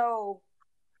being so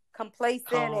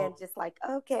complacent and just like,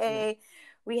 okay,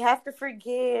 we have to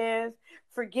forgive.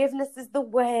 Forgiveness is the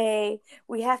way.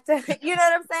 We have to, you know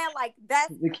what I'm saying? Like,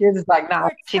 that's the kids is like, nah,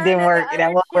 she didn't work.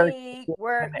 That won't work.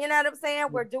 We're, you know what I'm saying?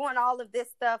 We're doing all of this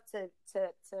stuff to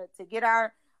get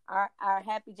our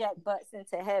happy jack butts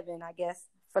into heaven, I guess,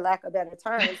 for lack of better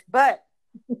terms. But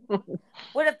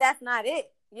what if that's not it?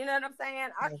 You know what I'm saying?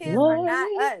 Our kids are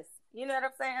not us. You know what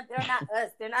I'm saying? They're not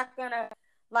us. They're not gonna,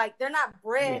 like, they're not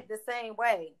bred the same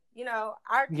way.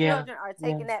 Our children are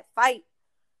taking that fight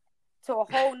to a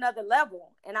whole nother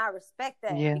level. And I respect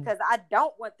that because I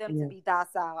don't want them to be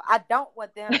docile. I don't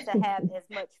want them to have as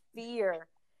much fear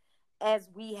as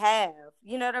we have.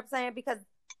 You know what I'm saying? Because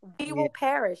we will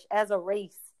perish as a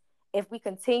race if we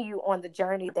continue on the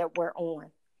journey that we're on.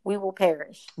 We will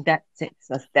perish. That takes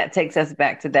us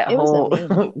back to that whole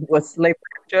what slavery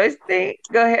choice thing.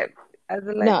 Go ahead.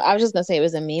 No, I was just gonna say it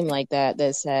was a meme like that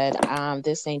said,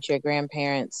 "This ain't your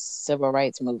grandparents' civil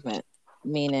rights movement,"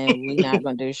 meaning we're not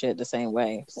gonna do shit the same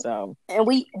way. So, and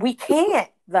we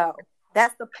can't though.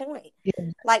 That's the point.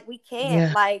 Yeah. Like, we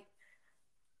can't. Like,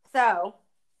 so.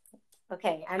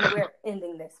 Okay, I know we're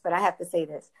ending this, but I have to say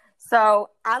this. So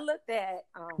I looked at.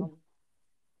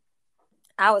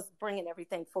 I was bringing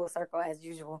everything full circle as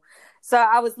usual. So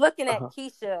I was looking at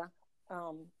Keisha,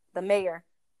 the mayor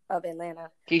of Atlanta.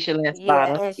 Keisha Lance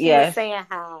Bottoms. Yeah, and she was saying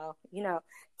how,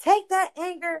 take that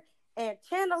anger and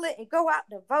channel it and go out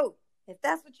to vote. If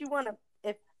that's what you want to,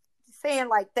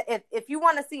 if you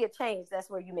want to see a change, that's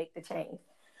where you make the change.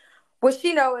 What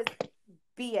she knows is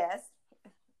BS.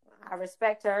 I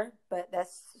respect her, but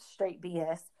that's straight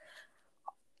BS.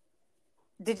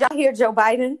 Did y'all hear Joe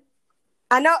Biden?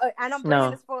 I know, and I'm bringing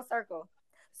No. this full circle.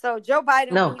 So Joe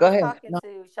Biden, No, when he go was ahead. talking No.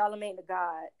 to Charlamagne the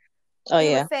God, Oh he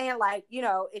was yeah. saying like, you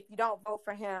know, if you don't vote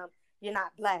for him, you're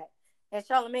not black. And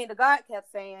Charlamagne the God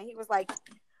kept saying, he was like,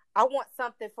 I want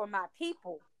something for my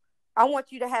people. I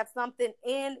want you to have something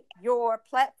in your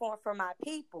platform for my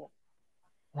people.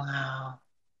 Wow.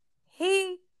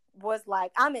 He was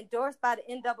like, I'm endorsed by the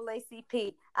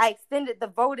NAACP. I extended the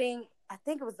voting. I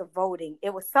think it was the voting.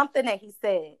 It was something that he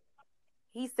said.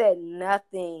 He said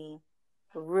nothing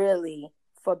really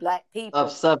for black people.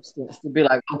 Of substance to be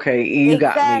like, okay, you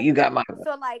got me. You got my.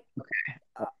 So like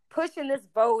pushing this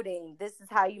voting, this is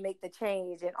how you make the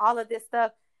change and all of this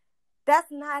stuff. That's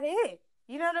not it.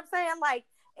 You know what I'm saying? Like,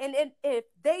 and if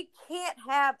they can't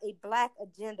have a black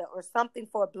agenda or something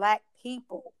for black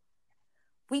people,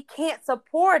 we can't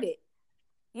support it.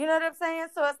 You know what I'm saying?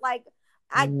 So it's like,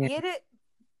 I get it,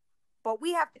 but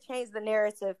we have to change the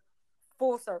narrative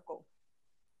full circle.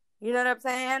 You know what I'm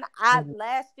saying?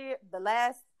 Last year, the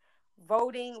last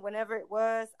voting, whenever it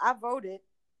was, I voted.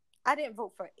 I didn't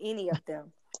vote for any of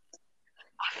them.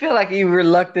 I feel like you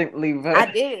reluctantly voted.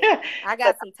 I did. I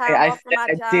got some time off from my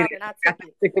job and I took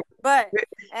it. But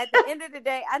at the end of the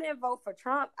day, I didn't vote for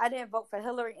Trump. I didn't vote for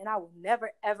Hillary. And I will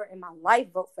never, ever in my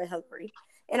life vote for Hillary.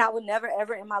 And I will never,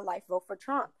 ever in my life vote for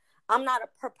Trump. I'm not a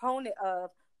proponent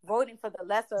of voting for the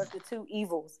lesser of the two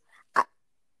evils.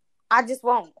 I just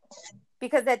won't.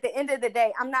 Because at the end of the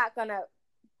day, I'm not going to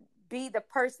be the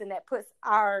person that puts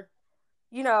our,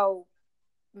 you know,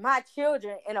 my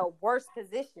children in a worse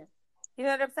position. You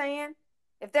know what I'm saying?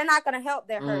 If they're not going to help,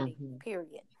 they're hurting,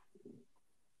 period.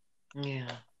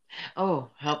 Yeah. Oh,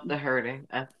 help the hurting.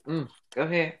 Go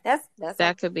ahead.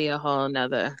 That could be a whole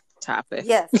nother topic.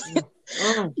 Yes.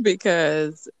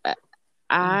 Because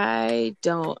I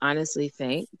don't honestly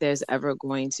think there's ever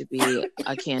going to be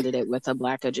a candidate with a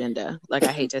black agenda. Like,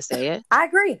 I hate to say it. I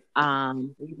agree.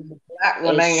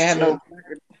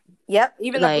 Yep.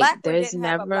 Even like, the black one there's didn't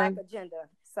have a black agenda.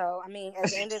 So, I mean, at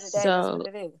the end of the day, that's what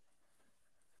it is.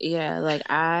 Yeah, like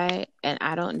I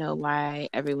don't know why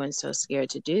everyone's so scared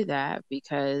to do that,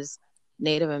 because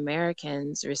Native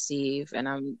Americans receive, and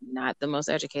I'm not the most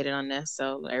educated on this,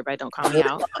 so everybody don't call me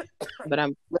out, but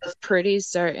I'm pretty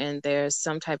certain there's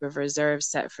some type of reserve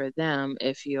set for them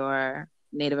if you're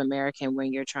Native American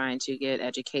when you're trying to get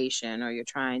education or you're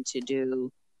trying to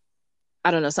do, I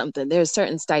don't know, something. There's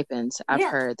certain stipends I've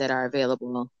heard that are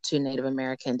available to Native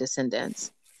American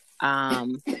descendants.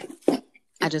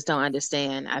 I just don't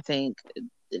understand. I think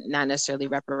not necessarily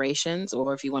reparations,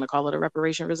 or if you want to call it a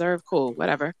reparation reserve, cool,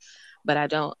 whatever. But I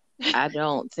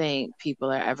don't think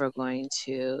people are ever going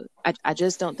to, I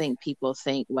just don't think people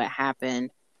think what happened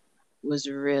was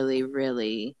really,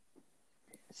 really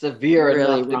severe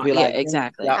enough to be like,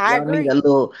 exactly. I agree. Need a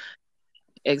little...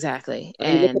 Exactly.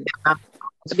 And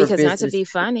because not to be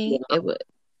funny, it would.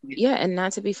 Yeah, and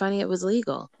not to be funny, it was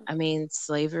legal. I mean,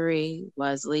 slavery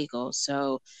was legal.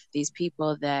 So these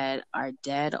people that are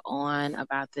dead on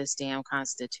about this damn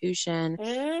Constitution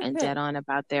and dead on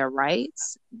about their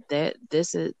rights,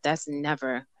 that's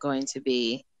never going to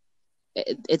be.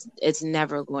 It's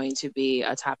never going to be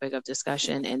a topic of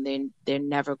discussion, and then they're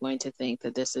never going to think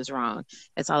that this is wrong.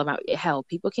 It's all about, hell,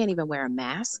 people can't even wear a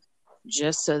mask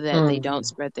just so that they don't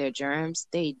spread their germs.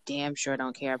 They damn sure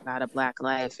don't care about a black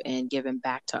life and giving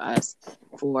back to us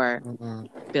for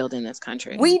building this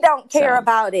country. We don't care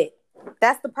about it.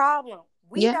 That's the problem.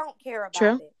 We don't care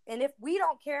about it. And if we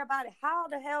don't care about it, how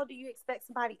the hell do you expect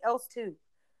somebody else to?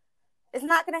 It's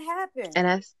not going to happen.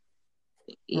 And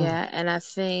and I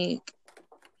think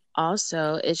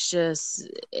also it's just,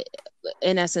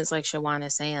 in essence, like Shawana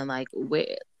is saying, like,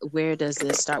 where does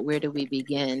this start? Where do we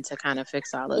begin to kind of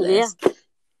fix all of this?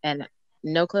 And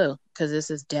no clue, because this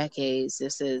is decades,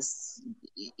 this is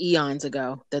eons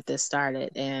ago that this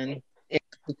started, and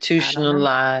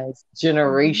institutionalized,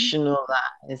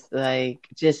 generationalized, like,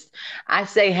 just, I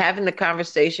say having the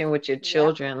conversation with your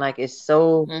children, like, it's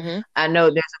so, I know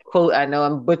there's a quote, I know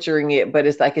I'm butchering it, but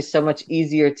it's like, it's so much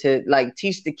easier to like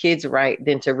teach the kids right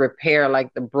than to repair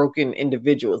like the broken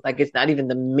individuals. Like, it's not even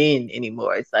the men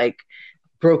anymore. It's like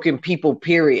broken people,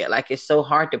 period. Like, it's so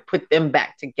hard to put them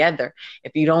back together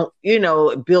if you don't,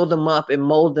 build them up and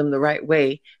mold them the right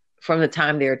way from the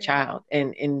time they're a child.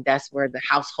 And that's where the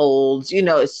households,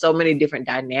 it's so many different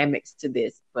dynamics to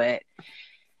this, but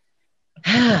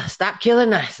stop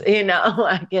killing us.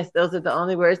 I guess those are the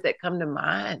only words that come to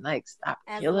mind. Like, stop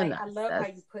killing us. I love how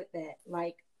you put that.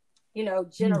 Like,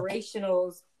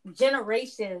 generations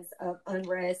of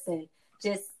unrest, and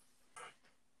just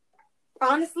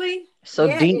honestly,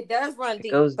 deep. It does run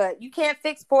deep, but you can't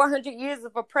fix 400 years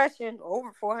of oppression,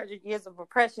 over 400 years of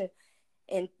oppression,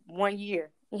 in 1 year.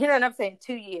 You know what I'm saying?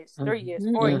 2 years, 3 years,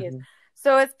 4 Mhm. years.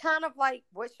 So it's kind of like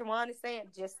what Shawan is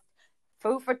saying, just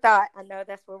food for thought. I know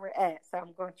that's where we're at, so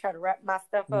I'm going to try to wrap my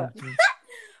stuff up.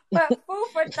 But food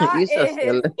for thought You so is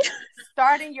silly.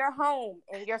 starting your home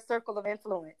and your circle of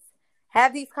influence.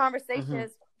 Have these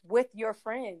conversations with your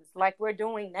friends like we're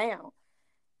doing now.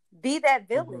 Be that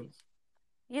village.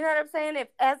 You know what I'm saying? If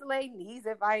Azalea needs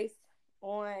advice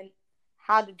on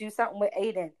how to do something with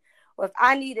Aiden, or if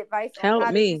I need advice on Help how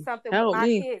to me. do something Help with my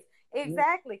me. kids,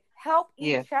 exactly. Help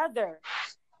Yeah. each other.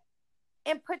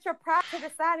 And put your pride to the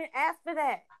side and ask for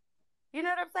that. You know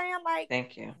what I'm saying? Like,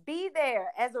 Thank you. be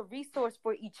there as a resource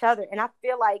for each other. And I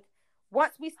feel like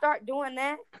once we start doing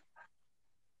that,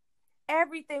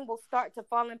 everything will start to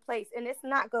fall in place. And it's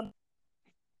not going to,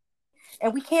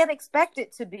 and we can't expect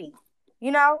it to be,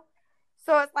 you know?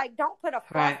 So it's like, don't put a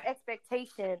false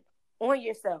expectation on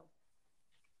yourself.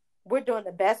 We're doing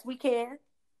the best we can,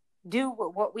 do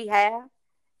with what we have.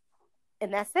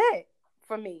 And that's it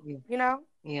for me, you know?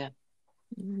 Yeah.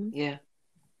 Mhm. Yeah.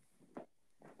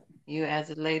 You, as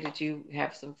a lady, did you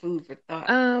have some food for thought?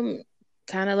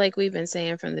 Kind of like we've been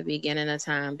saying from the beginning of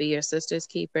time, be your sister's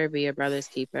keeper, be your brother's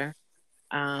keeper.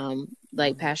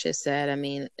 Like Pasha said, I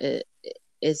mean,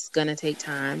 it's going to take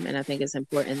time, and I think it's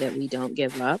important that we don't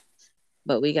give up,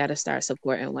 but we got to start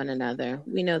supporting one another.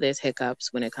 We know there's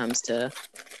hiccups when it comes to,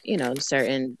 you know,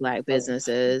 certain Black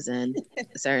businesses and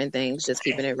certain things, just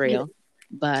keeping it real.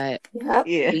 But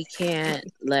we can't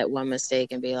let one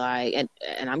mistake and be like,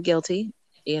 and I'm guilty,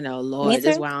 you know, Lord, this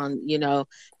is why I don't, you know,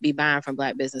 be buying from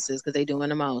Black businesses because they doing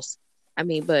the most. I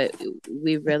mean, but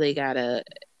we really got to,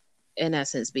 in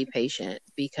essence, be patient,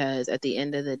 because at the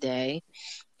end of the day,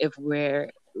 if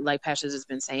we're, like Pastor's has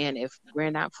been saying, if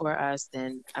we're not for us,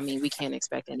 then, I mean, we can't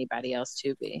expect anybody else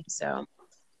to be. So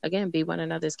again, be one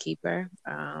another's keeper.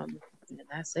 And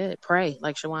that's it. Pray,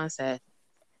 like Shawan said.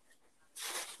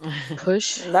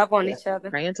 Push. Love on each other.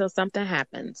 Pray until something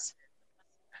happens.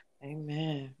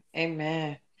 Amen.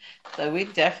 Amen. So we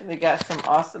definitely got some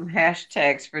awesome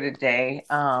hashtags for today.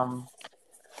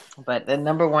 But the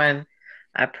number one,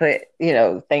 I put, you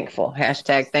know, thankful,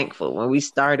 hashtag thankful. When we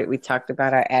started, we talked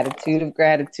about our attitude of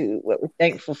gratitude, what we're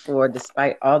thankful for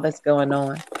despite all that's going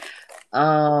on.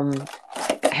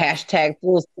 Hashtag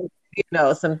full circle, you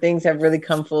know, some things have really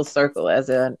come full circle as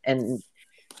a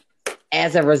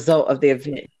result of the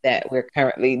event that we're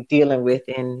currently dealing with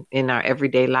in our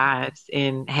everyday lives.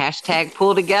 And hashtag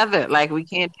pull together. Like, we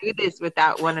can't do this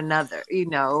without one another, you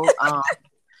know.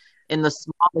 In the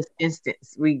smallest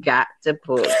instance, we got to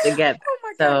pull together. Oh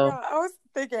my God, I was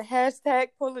thinking hashtag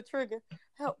pull the trigger.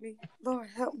 Help me, Lord,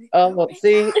 help me. Oh, well,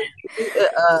 see,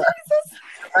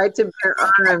 Right to Bear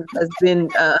Arms has been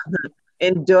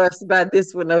endorsed by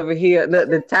this one over here.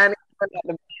 The tiny one at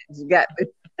the bench got the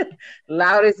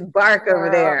loudest bark over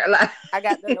there. I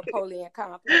got the Napoleon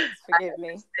complex. Forgive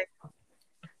me.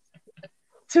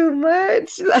 Too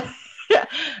much.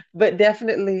 But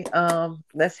definitely,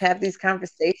 let's have these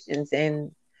conversations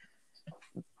and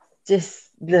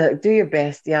just look, do your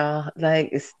best, y'all.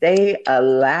 Like, stay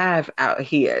alive out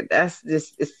here. That's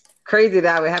just, it's crazy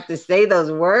that I would have to say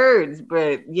those words,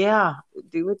 but yeah,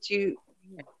 do what you.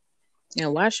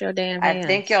 And wash your damn hands. I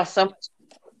thank y'all so much.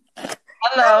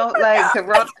 Hello, like,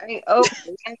 Corona ain't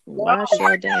open. Wash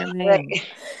your damn hands.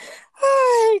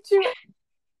 I hate you.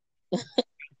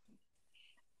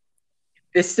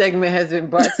 This segment has been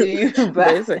brought to you by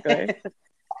basically.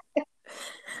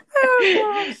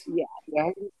 Oh gosh.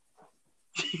 Yeah.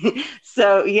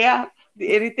 So yeah,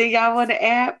 anything y'all want to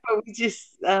add? Or we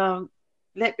just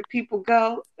let the people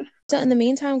go. So in the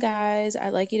meantime, guys,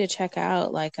 I'd like you to check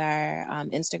out like our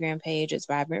Instagram page. It's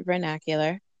Vibrant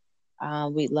Vernacular.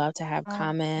 We'd love to have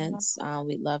comments.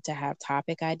 We'd love to have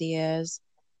topic ideas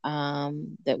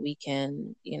that we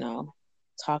can, you know,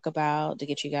 talk about to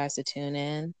get you guys to tune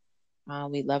in.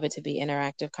 We'd love it to be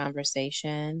interactive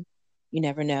conversation. You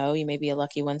never know. You may be a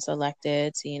lucky one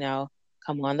selected to, you know,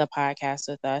 come on the podcast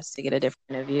with us to get a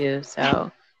different view.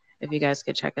 So if you guys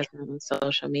could check us out on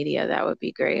social media, that would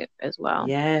be great as well.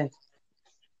 Yes.